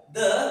घ्या. The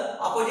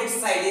opposite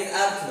side is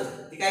earth.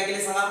 ती काय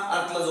केली सांगा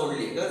अर्थला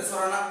जोडली. तर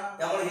सर्वांना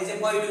त्यामुळे हे जे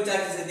पॉझिटिव्ह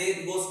चार्जेस आहेत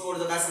ते गोज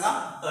टुवर्ड्स काय सांगा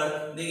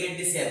अर्थ. They get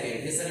disappear.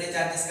 हे सगळे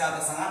चार्जेस काय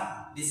होतात सांगा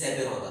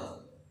डिसअपियर होतात.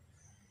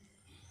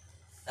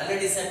 झाले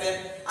डिसअपियर.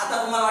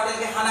 आता तुम्हाला वाटेल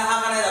की हा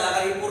का नाही झाला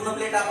कारण ही पूर्ण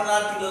प्लेट आपण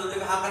अर्थिंगला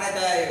जोडली, हा का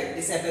नाही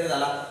डिसअपियर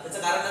झाला. त्याचं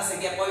कारण असं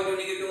की पॉझिटिव्ह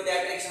निगेटिव्ह मध्ये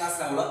अट्रॅक्शन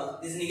असल्यामुळे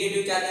दिस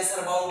negative charges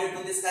R bounded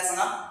to दिस काय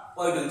सांगा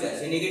पॉझिटिव्ह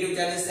चार्ज. हे निगेटिव्ह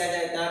चार्जेस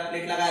त्या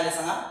प्लेटला काय आले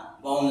सांगा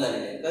बाउंड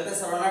झालेले आहेत. तर ते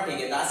सर्वांना ठीक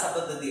आहे. तर अशा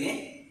पद्धतीने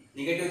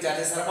निगेटिव्ह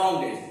चार्जेस आर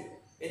बाउंडेड.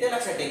 येते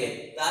लक्षात. ठीक आहे.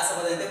 तर अशा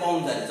पद्धतीने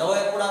बाउंड झाले.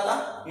 जाऊया पुढे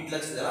आता. नीट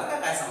लक्ष द्या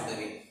काय सांगतो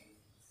मी.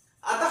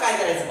 आता काय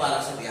करायचं पहा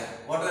लक्षात घ्या.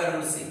 What we R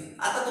going to C.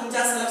 आता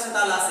तुमच्या असं लक्षात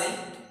आलं असेल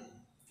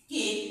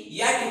की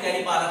या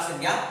ठिकाणी पहा लक्षात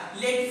घ्या.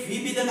 लेट व्ही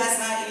बी द काय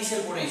सांगा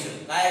इनिशियल पोटेन्शियल.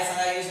 काय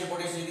सांगा इनिशियल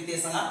पोटेन्शियल किती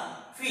आहे सांगा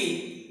व्ही.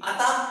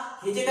 आता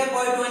हे जे काय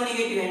पॉझिटिव्ह आणि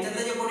निगेटिव्ह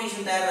यांच्यातले जे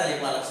पोटेन्शियल तयार झाले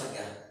पहा लक्षात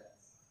घ्या.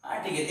 हा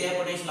ठीक आहे. ते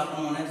पोटेन्शियल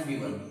आपण म्हणूयात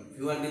V1.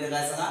 V1 बी द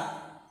काय सांगा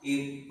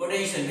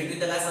पोटेन्शियल बिटवीन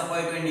द काय सांगा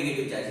पॉझिटिव्ह आणि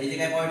निगेटिव्ह चार्ज. हे जे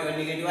काय पॉझिटिव्ह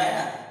आणि निगेटिव्ह आहे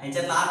ना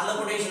यांच्यातलं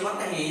आतलं पोटेन्शियल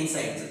बघा हे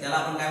इनसाइडचं त्याला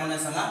आपण काय म्हणूया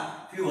सांगा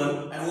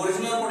V1. आणि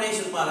ओरिजिनल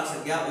पोटेन्शियल पहा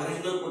लक्षात घ्या.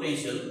 ओरिजिनल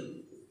पोटेन्शियल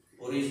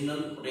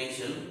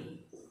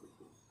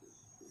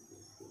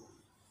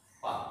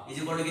पहा इज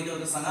इक्वल टू किती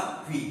होतं सांगा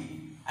V.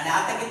 आणि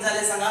आता किती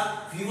झाले सांगा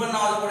V1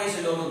 नावाचं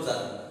पोटेन्शियल डेव्हलप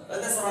झालं.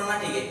 तर त्या सर्वांना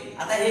ठीक आहे.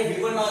 आता हे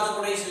V1 नावाचं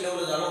पोटेन्शियल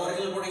डेव्हलप झालं.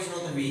 ओरिजिनल पोटेन्शियल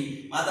होतं V.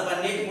 आता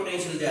पहा नेट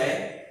पोटेन्शियल जे आहे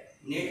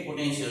नेट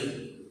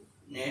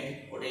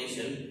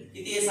पोटेन्शियल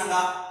किती आहे सांगा.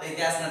 तर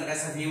इथे असणार काय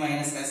सांगा V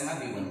मायनस काय सांगा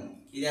V1.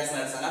 किती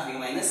असणार सांगा V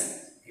मायनस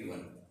V1.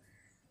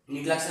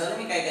 नीट लक्षात आलं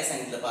मी काय काय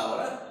सांगितलं पहा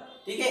बरं.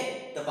 ठीक आहे.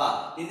 तर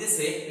पहा in this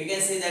way we can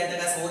say that the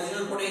काय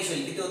ओरिजिनल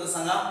पोटेन्शियल किती होतं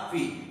सांगा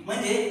V.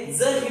 म्हणजे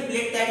जर ही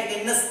प्लेट त्या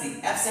ठिकाणी नसती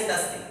ऍब्सेंट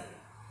असते.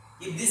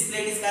 इफ दिस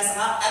प्लेट इज काय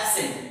सांगा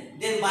absent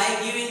then by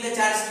giving the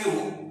charge Q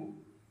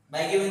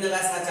काय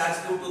सांगा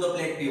charge Q to the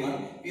plate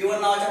P1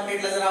 नावाच्या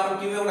प्लेटला जर आपण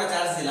Q एवढा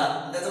चार्ज दिला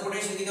तर त्याचं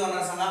पोटेन्शियल किती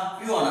होणार सांगा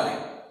P होणार आहे.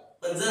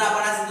 पण जर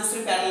आपण अशी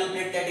दुसरी पॅरलल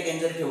प्लेट त्या ठिकाणी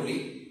जर ठेवली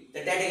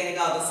तर त्या ठिकाणी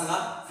काय होतं सांगा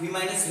V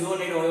मायनस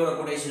V1 एवढं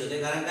पोटेन्शियल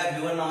होते. कारण काय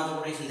V1 नावाचं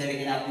पोटेन्शियल त्या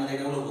ठिकाणी आतमध्ये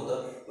डेव्हलप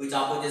होतं विच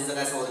अपोजिट द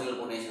काय ओरिजिनल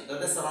पोटेन्शियल.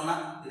 तर ते सर्वांना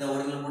तिथे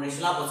ओरिजिनल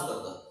पोटेन्शियल अपोज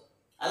करतं.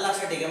 आलं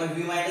लक्षात. ठीक आहे. मग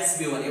V मायनस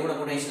V1 एवढं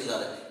पोटेन्शियल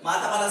झालं. मग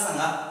आता मला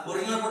सांगा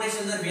ओरिजिनल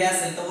पोटेन्शियल जर V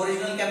असेल तर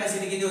ओरिजिनल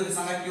कॅपॅसिटी किती होती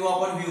सांगा Q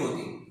अपॉन V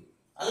होती.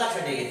 आलं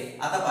लक्षात. ठीक आहे.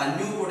 आता पहा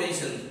new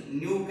potential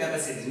new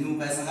capacity new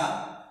काय सांगा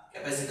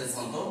कॅपॅसिटन्स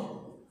म्हणतो.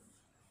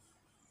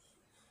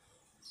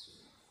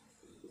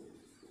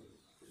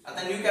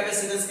 आता न्यू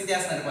कॅपॅसिटन्स किती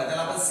असणार पहा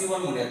त्याला आपण C1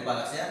 म्हणूयात पहा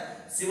लक्षात.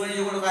 C1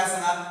 इक्वल टू काय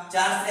सांगा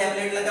चार्ज त्या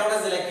प्लेटला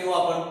तेवढाच दिला Q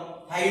आपण.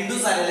 हा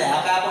इंड्यूस आलेला आहे.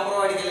 हा काय आपण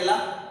प्रोव्हाइड केलेला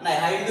नाही.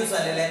 हा इंड्यूस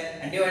आलेला आहे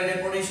आणि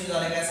डिवाइडेड पोटेन्शियल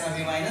झालं काय सांगा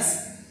V मायनस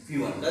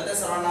V1. तर त्या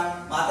सर्वांना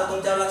आता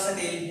तुमच्या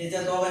लक्षात येईल हे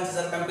जर दोघांची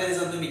जर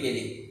कंपॅरिझन तुम्ही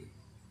केली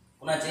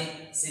कुणाची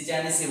C ची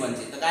आणि C1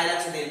 ची तर काय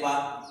लक्षात येईल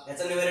पहा.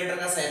 याचा न्यूमरेटर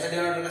कसा आहे याचा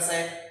डिनॉमिनेटर कसा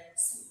आहे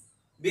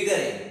बिगर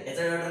आहे.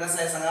 याचा डिनॉमिनेटर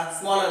कसा आहे सांगा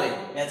स्मॉलर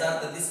आहे. याचा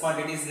earth this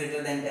quantity is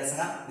greater than काय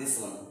सांगा दिस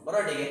वन.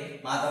 बरोबर. ठीक आहे.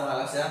 मग आता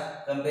मला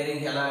लक्षात कंपेअरिंग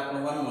ह्याला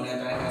आपण 1 म्हणूयात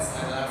आणि काय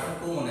सांगा आपण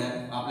 2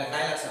 म्हणूयात. आपल्या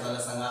काय लक्षात आलं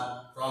सांगा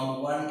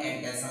फ्रॉम 1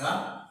 अँड काय सांगा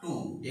 2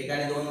 1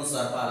 आणि 2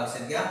 नुसार पहा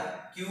लक्षात घ्या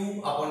Q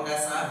आपण काय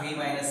सांगा V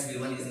minus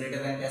V1 is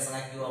greater than काय सांगा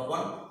Q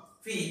अपॉन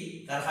V.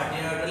 कारण हा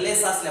डिनॉमिनेटर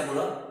लेस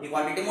असल्यामुळं ही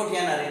क्वांटिटी मोठी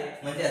येणार आहे.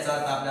 म्हणजे याचा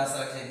अर्थ आपल्या असं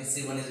लक्षात की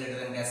C1 इज ग्रेटर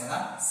दॅन काय सांगा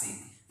C.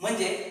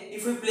 म्हणजे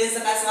इफ वी प्लेस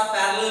द काय सांगा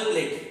पॅरलल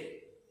प्लेट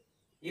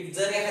इफ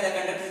जर एखाद्या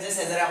कंडक्टरच्या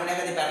शेजारी आपण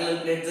एखादी पॅरलल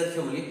प्लेट जर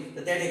ठेवली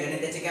तर त्या ठिकाणी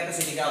त्याची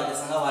कॅपॅसिटी काय होते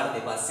सांगा वाढते.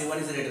 पहा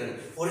C1 is greater.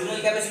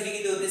 Original capacity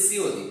किती होती C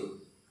होती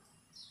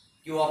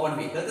Q अपॉन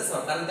V. तर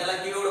तसं कारण त्याला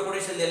Q एवढं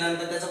पोटेन्शियल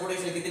दिल्यानंतर त्याचं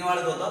पोटेन्शियल किती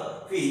वाढत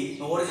होतं V.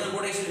 ओरिजिनल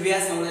पोटेन्शियल V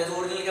असल्यामुळे त्याची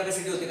ओरिजिनल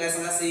कॅपॅसिटी होती काय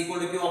सांगा C equal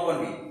to Q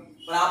upon V.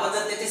 पण आपण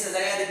जर त्याच्या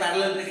शेजारी एखादी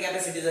पॅरलल प्लेट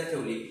कॅपॅसिटी जर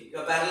ठेवली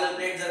किंवा पॅरलल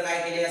प्लेट जर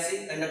काय केली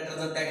असेल कंडक्टर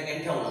जर त्या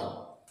ठिकाणी ठेवला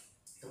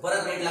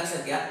परत नीट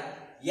लक्षात घ्या,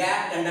 या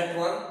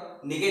कंडक्टरवर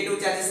निगेटिव्ह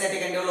चार्जेस त्या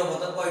ठिकाणी डेव्हलप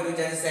होतात, पॉझिटिव्ह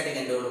चार्जेस त्या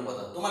ठिकाणी डेव्हलप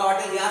होतात. तुम्हाला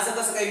वाटेल हे असं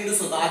कसं काय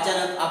इंड्यूस होतं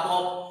अचानक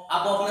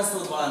आपोआप नसतं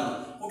होत बाळांनो.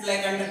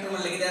 कुठलाही कंडक्टर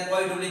म्हणलं की त्यात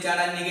पॉझिटिव्हली चार्ज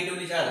आणि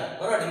निगेटिव्हली चार्ज,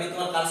 बरोबर. मी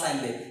तुम्हाला काल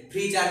सांगितले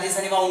फ्री चार्जेस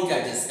आणि बाउंड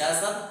चार्जेस काय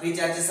असतात, फ्री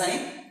चार्जेस आणि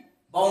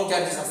बाउंड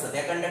चार्जेस असतात.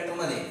 या कंडक्टर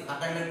मध्ये हा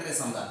कंडक्टर आहे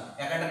समजा,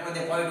 या कंडक्टर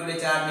मध्ये positively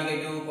charge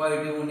negative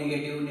positive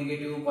negative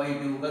negative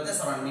positive कळतं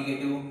सर्वांना,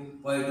 निगेटिव्ह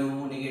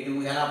पॉझिटिव्ह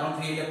निगेटिव्ह, याला आपण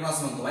फ्री इलेक्ट्रॉन्स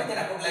म्हणतो माहिती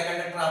ना. कुठलाही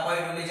कंडक्टर हा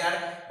पॉझिटिव्हली चार्ज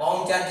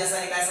बाउंड चार्जेस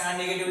आणि काय सांगा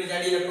निगेटिव्हली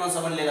चार्ज इलेक्ट्रॉन्स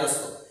बनलेला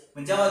असतो.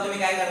 जेव्हा तुम्ही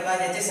काय करता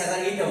याच्या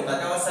शेजारी ठेवता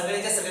तेव्हा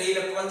सगळेचे सगळे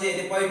इलेक्ट्रॉन जे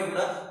येते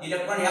पॉझिटिव्ह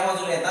इलेक्ट्रॉन ह्या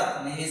बाजूला येतात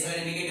आणि हे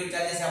सगळे निगेटिव्ह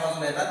चार्जेस ह्या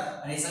बाजूला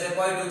येतात आणि हे सगळे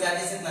पॉझिटिव्ह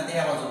चार्जेस आहेत ना ते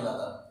ह्या बाजूला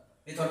जातात.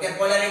 हे थोडक्यात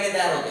पोलॅरिटी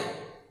तयार होते.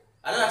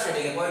 आलं लक्षात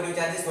आहे. पॉझिटिव्ह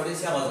चार्जेस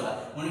थोडेसे ह्या बाजूला,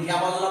 म्हणून ह्या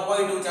बाजूला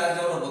पॉझिटिव्ह चार्ज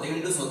डेव्हलप होतो,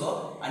 इंड्यूस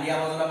होतो आणि या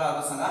बाजूला काय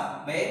होतं सांगा,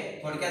 म्हणजे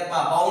थोडक्यात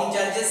बाउंड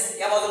चार्जेस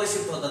या बाजूला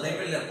शिफ्ट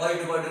होतात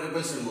पॉझिटिव्ह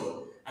रिपल्शन मुळे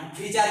आणि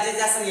फ्री चार्जेस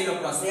जे असतात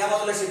इलेक्ट्रॉन्स या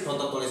बाजूला शिफ्ट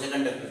होतात थोडेसे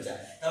कंडक्टरच्या.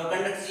 त्यामुळे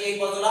कंडक्टरची एक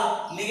बाजूला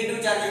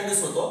निगेटिव्ह चार्ज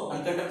इंड्यूस होतो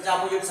आणि कंडक्टरच्या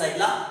अपोजिट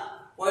साइडला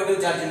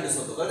पॉझिटिव्ह चार्ज इंड्यूस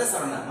होतो. कळतं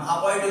सर्वांना. मग हा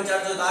पॉझिटिव्ह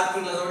चार्ज होता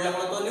आर्थिंगला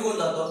जोडल्यामुळे तो निघून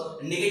जातो.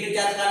 निगेटिव्ह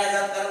चार्ज का नाही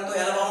जात, कारण तो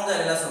याला बाउंड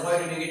झालेला असतो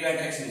पॉझिटिव्ह निगेटिव्ह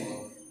अट्रॅक्शन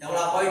म्हणून. त्यामुळे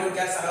हा पॉझिटिव्ह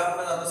चार्ज सगळा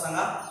कुठे जातो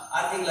सांगा,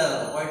 आर्थिंगला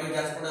जातो. पॉझिटिव्ह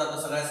चार्ज कुठे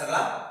जातो, सगळा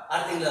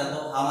आर्थिंगला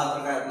जातो. हा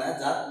मात्र काय होत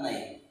जात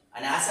नाही.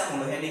 आणि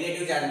अशामुळे हे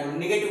निगेटिव्ह चार्ज म्हणून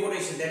निगेटिव्ह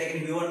पोटेन्शियल त्या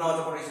ठिकाणी V1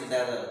 नावाचं पोटेन्शियल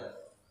तयार झालं.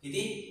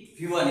 किती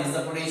V1 इज द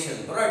पोटेन्शियल,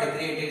 बरोबर,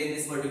 created in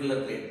this particular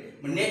plate.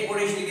 मग नेट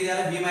पोटेन्शियल किती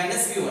झालं V -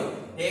 V1.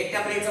 हे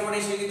एकट्या प्लेटचं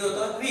पोटेन्शियल किती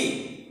होतं V.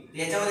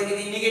 याच्यामध्ये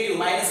किती निगेटिव्ह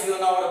 -V1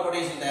 नावाचं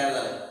पोटेन्शियल तयार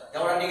झालं.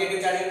 तेवढा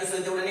निगेटिव्ह चार्ज इंड्यूस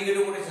होईल तेवढा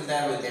निगेटिव्ह पोटेन्शियल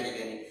तयार होईल त्या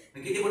ठिकाणी.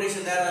 मग किती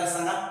पोटेन्शियल तयार झालं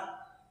सांगा,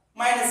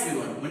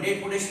 -V1. मग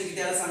नेट पोटेन्शियल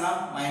किती आलं सांगा,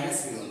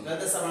 -V1.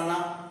 कळतं सर्वांना,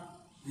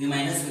 V -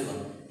 V1.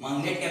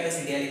 मग नेट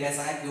कॅपॅसिटी आली काय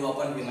सांगा, Q/V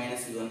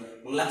 - V1.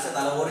 मग लक्षात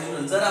आलं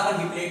ओरिजिनल जर आपण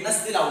ही प्लेट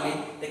नसती लावली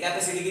तर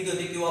कॅपॅसिटी किती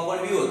होती,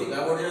 Q/V होती.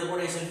 कारण ओरिजिनल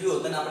पोटेन्शियल V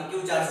होतं आणि आपण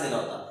Q चार्ज दिला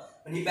होता.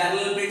 पण ही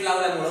पॅरलल प्लेट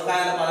लावल्यामुळे काय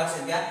आलं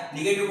लक्षात घ्या,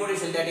 निगेटिव्ह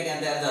पोटेन्शियल त्या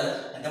ठिकाणी तयार झालं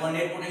आणि त्यामुळे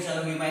नेट पोटेन्शियल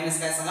V-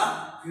 काय सांगा,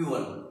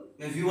 V1.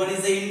 V1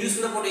 is the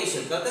induced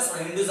potential. कळतं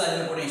सर, इंड्यूस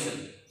झालेलं पोटेन्शियल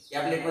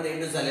या प्लेट मध्ये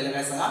इंड्यूस झालेलं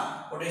काय सांगा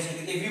पोटेन्शियल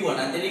किती V1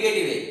 आणि ते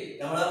निगेटिव्ह आहे.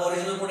 त्यामुळे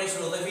ओरिजिनल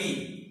पोटेन्शियल होतं V.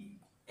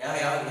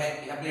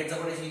 या प्लेटचं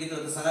पोटेन्शियल किती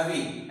होतं सांगा V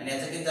आणि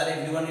याचं किती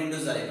झालं V1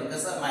 इंड्यूस झाले, पण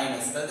कसं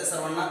मायनस. कळतं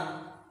सर्वांना,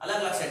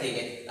 अलग लक्षात ठीक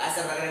आहे.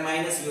 अशा प्रकारे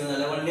 -V1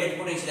 झालं. पण नेट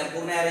पोटेन्शियल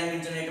पूर्ण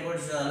अरेंजमेंटचं नेट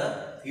पोटेन्शियल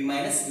झालं V -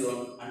 V1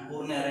 आणि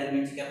पूर्ण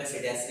अरेंजमेंटची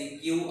कॅपॅसिटी असते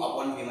Q/V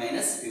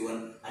 - V1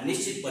 आणि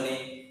निश्चितपणे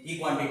ही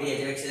क्वांटिटी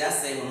याच्यापेक्षा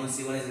जास्त आहे म्हणून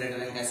C1 इज ग्रेटर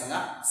दॅन काय सांगा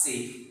C.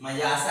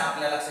 म्हणजे असं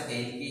आपल्या लक्षात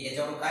येईल की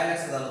याच्यावरून काय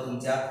लक्षात आलं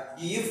तुमच्या,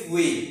 इफ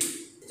वी,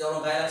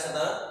 याच्यावरून काय लक्षात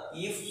आलं,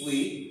 इफ वी,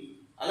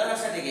 आलं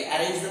लक्षात आहे की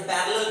arrange the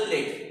parallel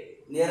plate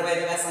near by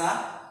the काय सांगा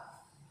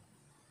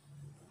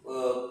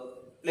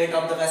प्लेट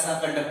ऑफ द काय सांगा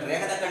कंडक्टर.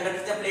 एखाद्या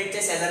कंडक्टरच्या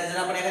प्लेटच्या शेजारी जर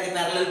आपण एखादी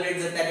पॅरलल प्लेट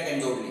जर त्या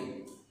ठिकाणी जोडली,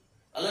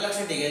 आलं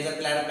लक्षात ठीक आहे,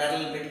 जर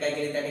पॅरलल प्लेट काय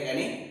केली त्या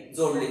ठिकाणी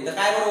जोडली तर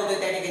काय बरोबर होते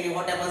त्या ठिकाणी,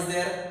 what happens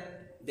there,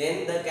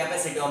 then the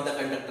capacity of the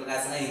conductor काय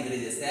सांगा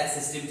इन्क्रीजेस. त्या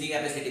सिस्टमची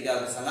कॅपॅसिटी काय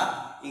होते सांगा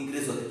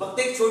इन्क्रीज होते. फक्त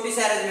एक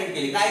छोटीशी अरेंजमेंट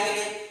केली. काय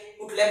केली,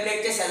 कुठल्या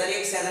प्लेटच्या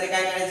शेजारी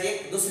काय करायची,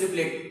 एक दुसरी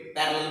प्लेट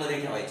पॅरलल मध्ये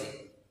ठेवायची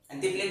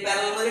आणि ती प्लेट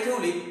पॅरलल मध्ये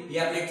ठेवली.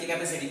 या प्लेटची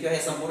कॅपॅसिटी किंवा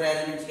या संपूर्ण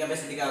अरेंजमेंटची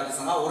कॅपॅसिटी काय होते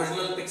सांगा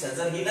ओरिजिनल पेक्षा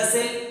जर ही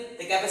नसेल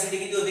तर कॅपॅसिटी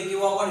किती होते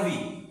Q/V.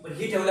 पण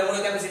ही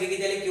ठेवल्यामुळे कॅपॅसिटी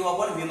किती आली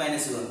Q/V -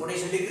 V1.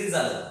 पोटेन्शियल डिक्रीज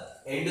झालं.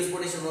 इंड्यूस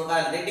पोटेन्शियल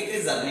काय झालं ते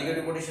डिक्रीज झालं,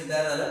 निगेटिव्ह पोटेन्शियल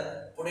तयार झालं,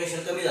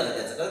 पोटेन्शियल कमी झालं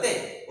त्याचं.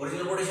 कळते,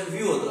 ओरिजिनल पोटेन्शियल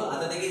V होतं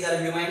आता ते किती झालं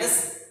V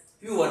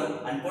 - V1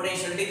 आणि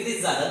पोटेन्शियल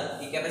डिक्रीज झालं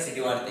की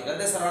कॅपॅसिटी वाढते.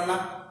 कळते सर्वांना,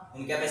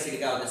 कॅपॅसिटी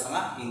काय होते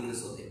सांगा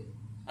इन्क्रीज होते.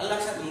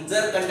 लक्षात,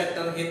 जर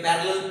कंडक्टर हे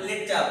पॅरलल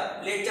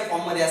प्लेटच्या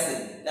फॉर्म मध्ये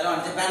असेल त्याला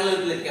म्हणते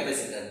पॅरलल प्लेट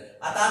कॅपॅसिटर.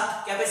 आता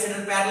कॅपॅसिटर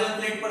पॅरलल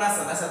प्लेट पण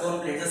असतात, अशा दोन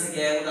प्लेट जसं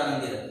की उदाहरण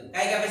दिलं.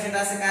 काही कॅपॅसिटर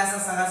असे काय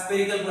असतात सांगा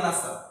स्पेरिकल पण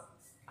असतात.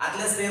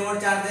 आतल्या स्पेअरवर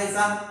चार्ज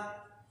द्यायचा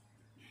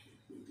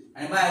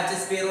आणि बाहेरच्या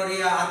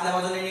स्पेअरवर आतल्या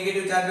बाजूने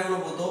निगेटिव्ह चार्ज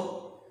डेव्हलप होतो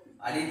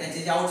आणि त्याची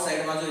जी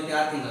आउटसाइड बाजू आहे ती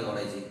आर्थिंगला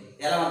जोडायची.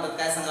 याला म्हणतात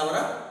काय सांगा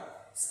बरं,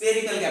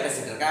 स्पेरिकल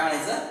कॅपॅसिटर. काय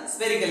म्हणायचं,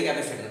 स्पेरिकल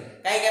कॅपॅसिटर.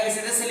 काही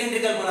कॅपॅसिटर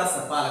सिलेंड्रिकल पण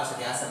असतात, पहा लक्षात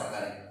घ्या अशा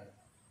प्रकारे.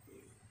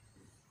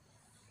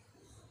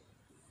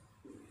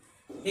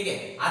 ठीक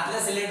आहे, आतल्या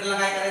सिलेंडरला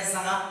काय करायचं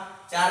सांगा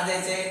चार्ज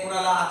द्यायचे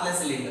कुणाला, आतल्या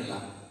सिलेंडरला,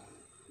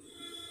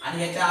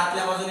 आणि याच्या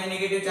आतल्या बाजूने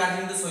निगेटिव्ह चार्ज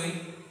इंड्यूस होईल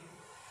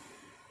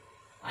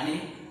आणि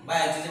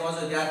बाहेरची जी बाजू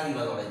आहे ती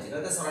आर्थिंगला जोडायची.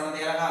 तर सर्वांना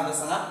याला काय म्हणतात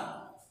सांगा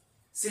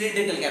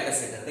सिलेंड्रिकल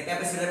कॅपॅसिटर. ते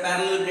capacitor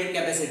parallel plate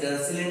capacitor,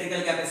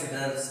 cylindrical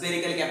capacitor,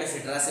 spherical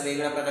capacitor असे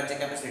वेगवेगळ्या प्रकारचे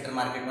कॅपॅसिटर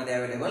मार्केटमध्ये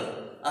अवेलेबल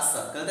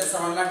असतात. तर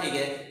सर्वांना ठीक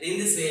आहे. In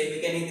this way we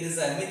can increase.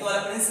 मी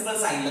तुम्हाला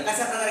प्रिन्सिपल सांगितलं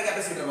कशा प्रकारे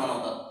कॅपॅसिटर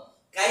बनवतात.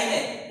 काही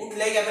नाही,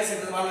 कुठल्याही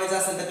कॅपॅसिटर बनवायचं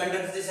असेल तर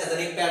कंडक्टरच्या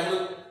शेजारी एक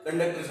पॅरलल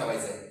कंडक्टर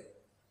ठेवायचा आहे.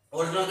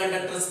 ओरिजिनल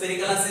कंडक्टर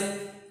स्पेरिकल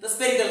असेल तर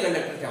स्पेरिकल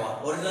कंडक्टर ठेवा,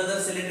 ओरिजिनल जर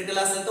सिलेंड्रिकल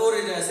असेल तर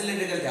ओरिजिनल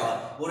सिलेंड्रिकल ठेवा,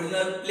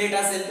 ओरिजिनल प्लेट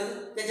असेल तर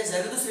त्याच्या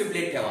शेजारी दुसरी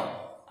प्लेट ठेवा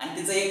आणि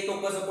तिचं एक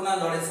टोक कसं कुणाला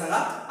जोडायचं सांगा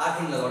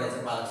आर्थिंगला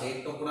जोडायचं. पाहायचं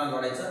एक टोक कुणाला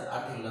जोडायचं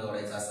आर्थिंगला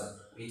जोडायचं.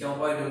 असं याच्यावर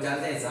पॉझिटिव्ह चार्ज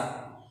द्यायचा,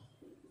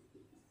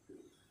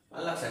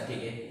 लक्षात ठीक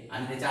आहे,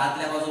 आणि त्याच्या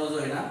आतल्या बाजूला जो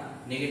आहे ना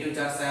निगेटिव्ह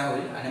चार्ज तयार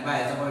होईल आणि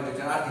बाहेरचा पॉझिटिव्ह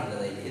चार्ज आर्थिंगला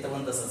जाईल. इथं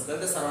पण तसंच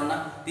कळतं सर्वांना.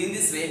 In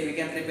this way we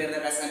can prepare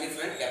the काय सांगा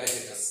डिफरंट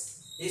कॅपॅसिटर्स.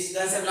 ही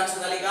कन्सेप्ट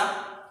लक्षात आली का?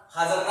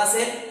 हा जर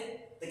नसेल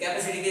तर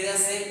कॅपॅसिटी किती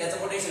असते, त्याचं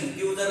पोटेन्शियल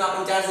Q जर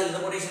आपण चार्ज दिलं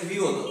तर पोटेन्शियल V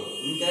होतं.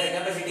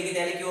 कॅपॅसिटी किती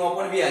आली Q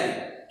आपण V आली.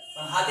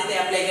 पण हा तिथे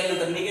अप्लाय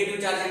केल्यानंतर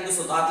निगेटिव्ह चार्ज इंड्यूस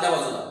होतो आतल्या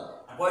बाजूला,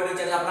 पॉझिटिव्ह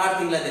चार्ज आपण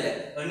आर्थिंगला दिलाय,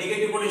 तर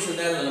निगेटिव्ह पोटेन्शियल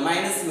तयार झालं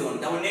 -V1.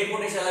 त्यामुळे नेट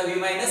पोटेन्शियल आला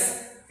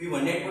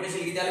V-V1. नेट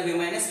पोटेन्शियल किती आलं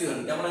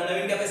V-V1. त्यामुळे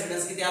नवीन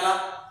कॅपॅसिटन्स किती आला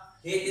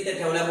हे तिथे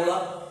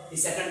ठेवल्यामुळं, ही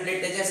सेकंड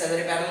प्लेट त्याच्या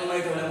शेजारी पॅरलल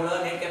मध्ये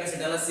ठेवल्यामुळं नेट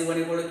कॅपॅसिटी आला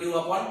C1 = Q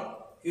अपॉन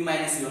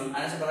V-V1.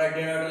 आणि अशा प्रकारे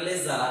डिनॉमिनेटर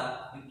लेस झाला.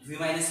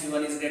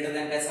 V-V1 इज ग्रेटर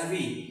दॅन काय सांगा V,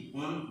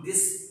 म्हणून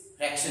दिस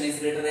फ्रॅक्शन इज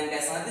ग्रेटर दॅन काय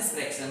सांगा दिस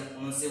फ्रॅक्शन,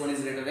 म्हणून C1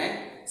 is greater than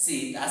C.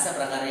 अशा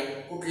प्रकारे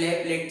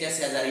कुठल्याही प्लेटच्या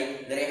शेजारी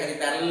जर एखादी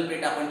पॅरलल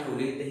प्लेट आपण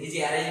ठेवली तर ही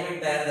जी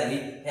अरेंजमेंट तयार झाली,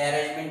 ह्या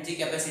अरेंजमेंटची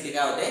कॅपॅसिटी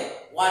काय होते,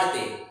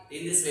 वाढते.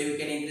 In this way we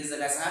can increase the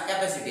काय सांगा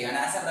कॅपॅसिटी. आणि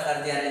अशा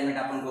प्रकारची अरेंजमेंट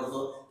आपण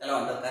करतो त्याला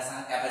म्हणतात काय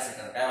सांगा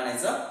कॅपॅसिटर. काय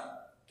म्हणायचं,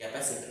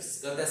 कॅपॅसिटर्स.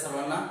 कळतंय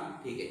सर्वांना?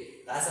 ठीक आहे.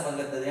 तर अशा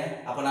पद्धतीने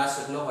आपण आज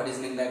शिकलो व्हॉट इज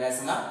मीन बाय काय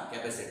सांगा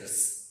कॅपॅसिटर्स.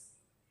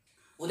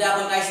 उद्या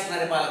आपण काय शिकणार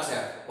आहे पहा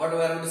लक्षात. What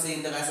we R to C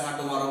in the काय सांगा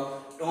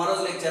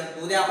टुमॉरोज लेक्चर.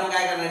 उद्या आपण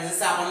काय करणार आहे,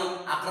 जसं आपण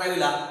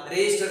 11वीला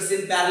रेजिस्टर्स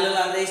इन पॅरलल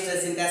आणि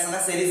रेजिस्टर्स इन काय सांगा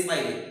सिरीज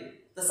पाहिले,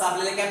 तसं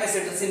आपल्याला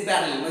कॅपॅसिटर्स इन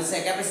पॅरलल म्हणजे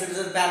कॅपॅसिटर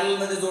जर पॅरलल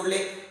मध्ये जोडले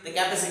तर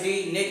कॅपॅसिटी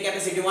नेट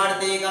कॅपॅसिटी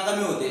वाढते का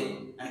कमी होते,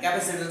 आणि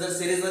कॅपॅसिटर जर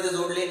सिरीज मध्ये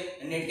जोडले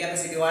तर नेट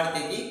कॅपॅसिटी वाढते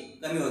की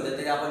कमी होते.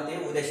 तरी आपण ते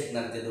उद्या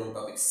शिकणार ते दोन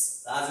टॉपिक्स.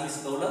 आज मी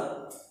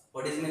शिकवलं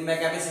what is mean by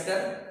capacitor,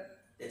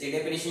 त्याची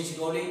डेफिनेशन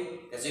शिकवली,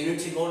 त्याचं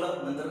युनिट शिकवलं,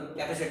 नंतर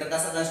कॅपॅसिटर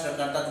कसा कन्स्ट्रक्ट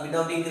करतात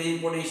विदाउट इन्क्रीजिंग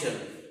पोटेन्शियल.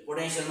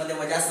 पोटेन्शियल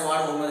मध्ये जास्त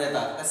वाढ होऊन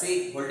देतात, कशी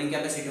होल्डिंग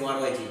कॅपॅसिटी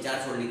वाढवायची,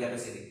 चार्ज होल्डिंग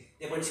कॅपॅसिटी,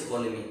 ते पण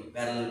शिकवले मी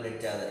पॅरलल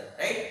प्लेटच्या आधारे.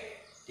 राईट,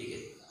 ठीक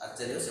आहे.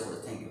 आजचा दिवस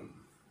एवढं. थँक्यू.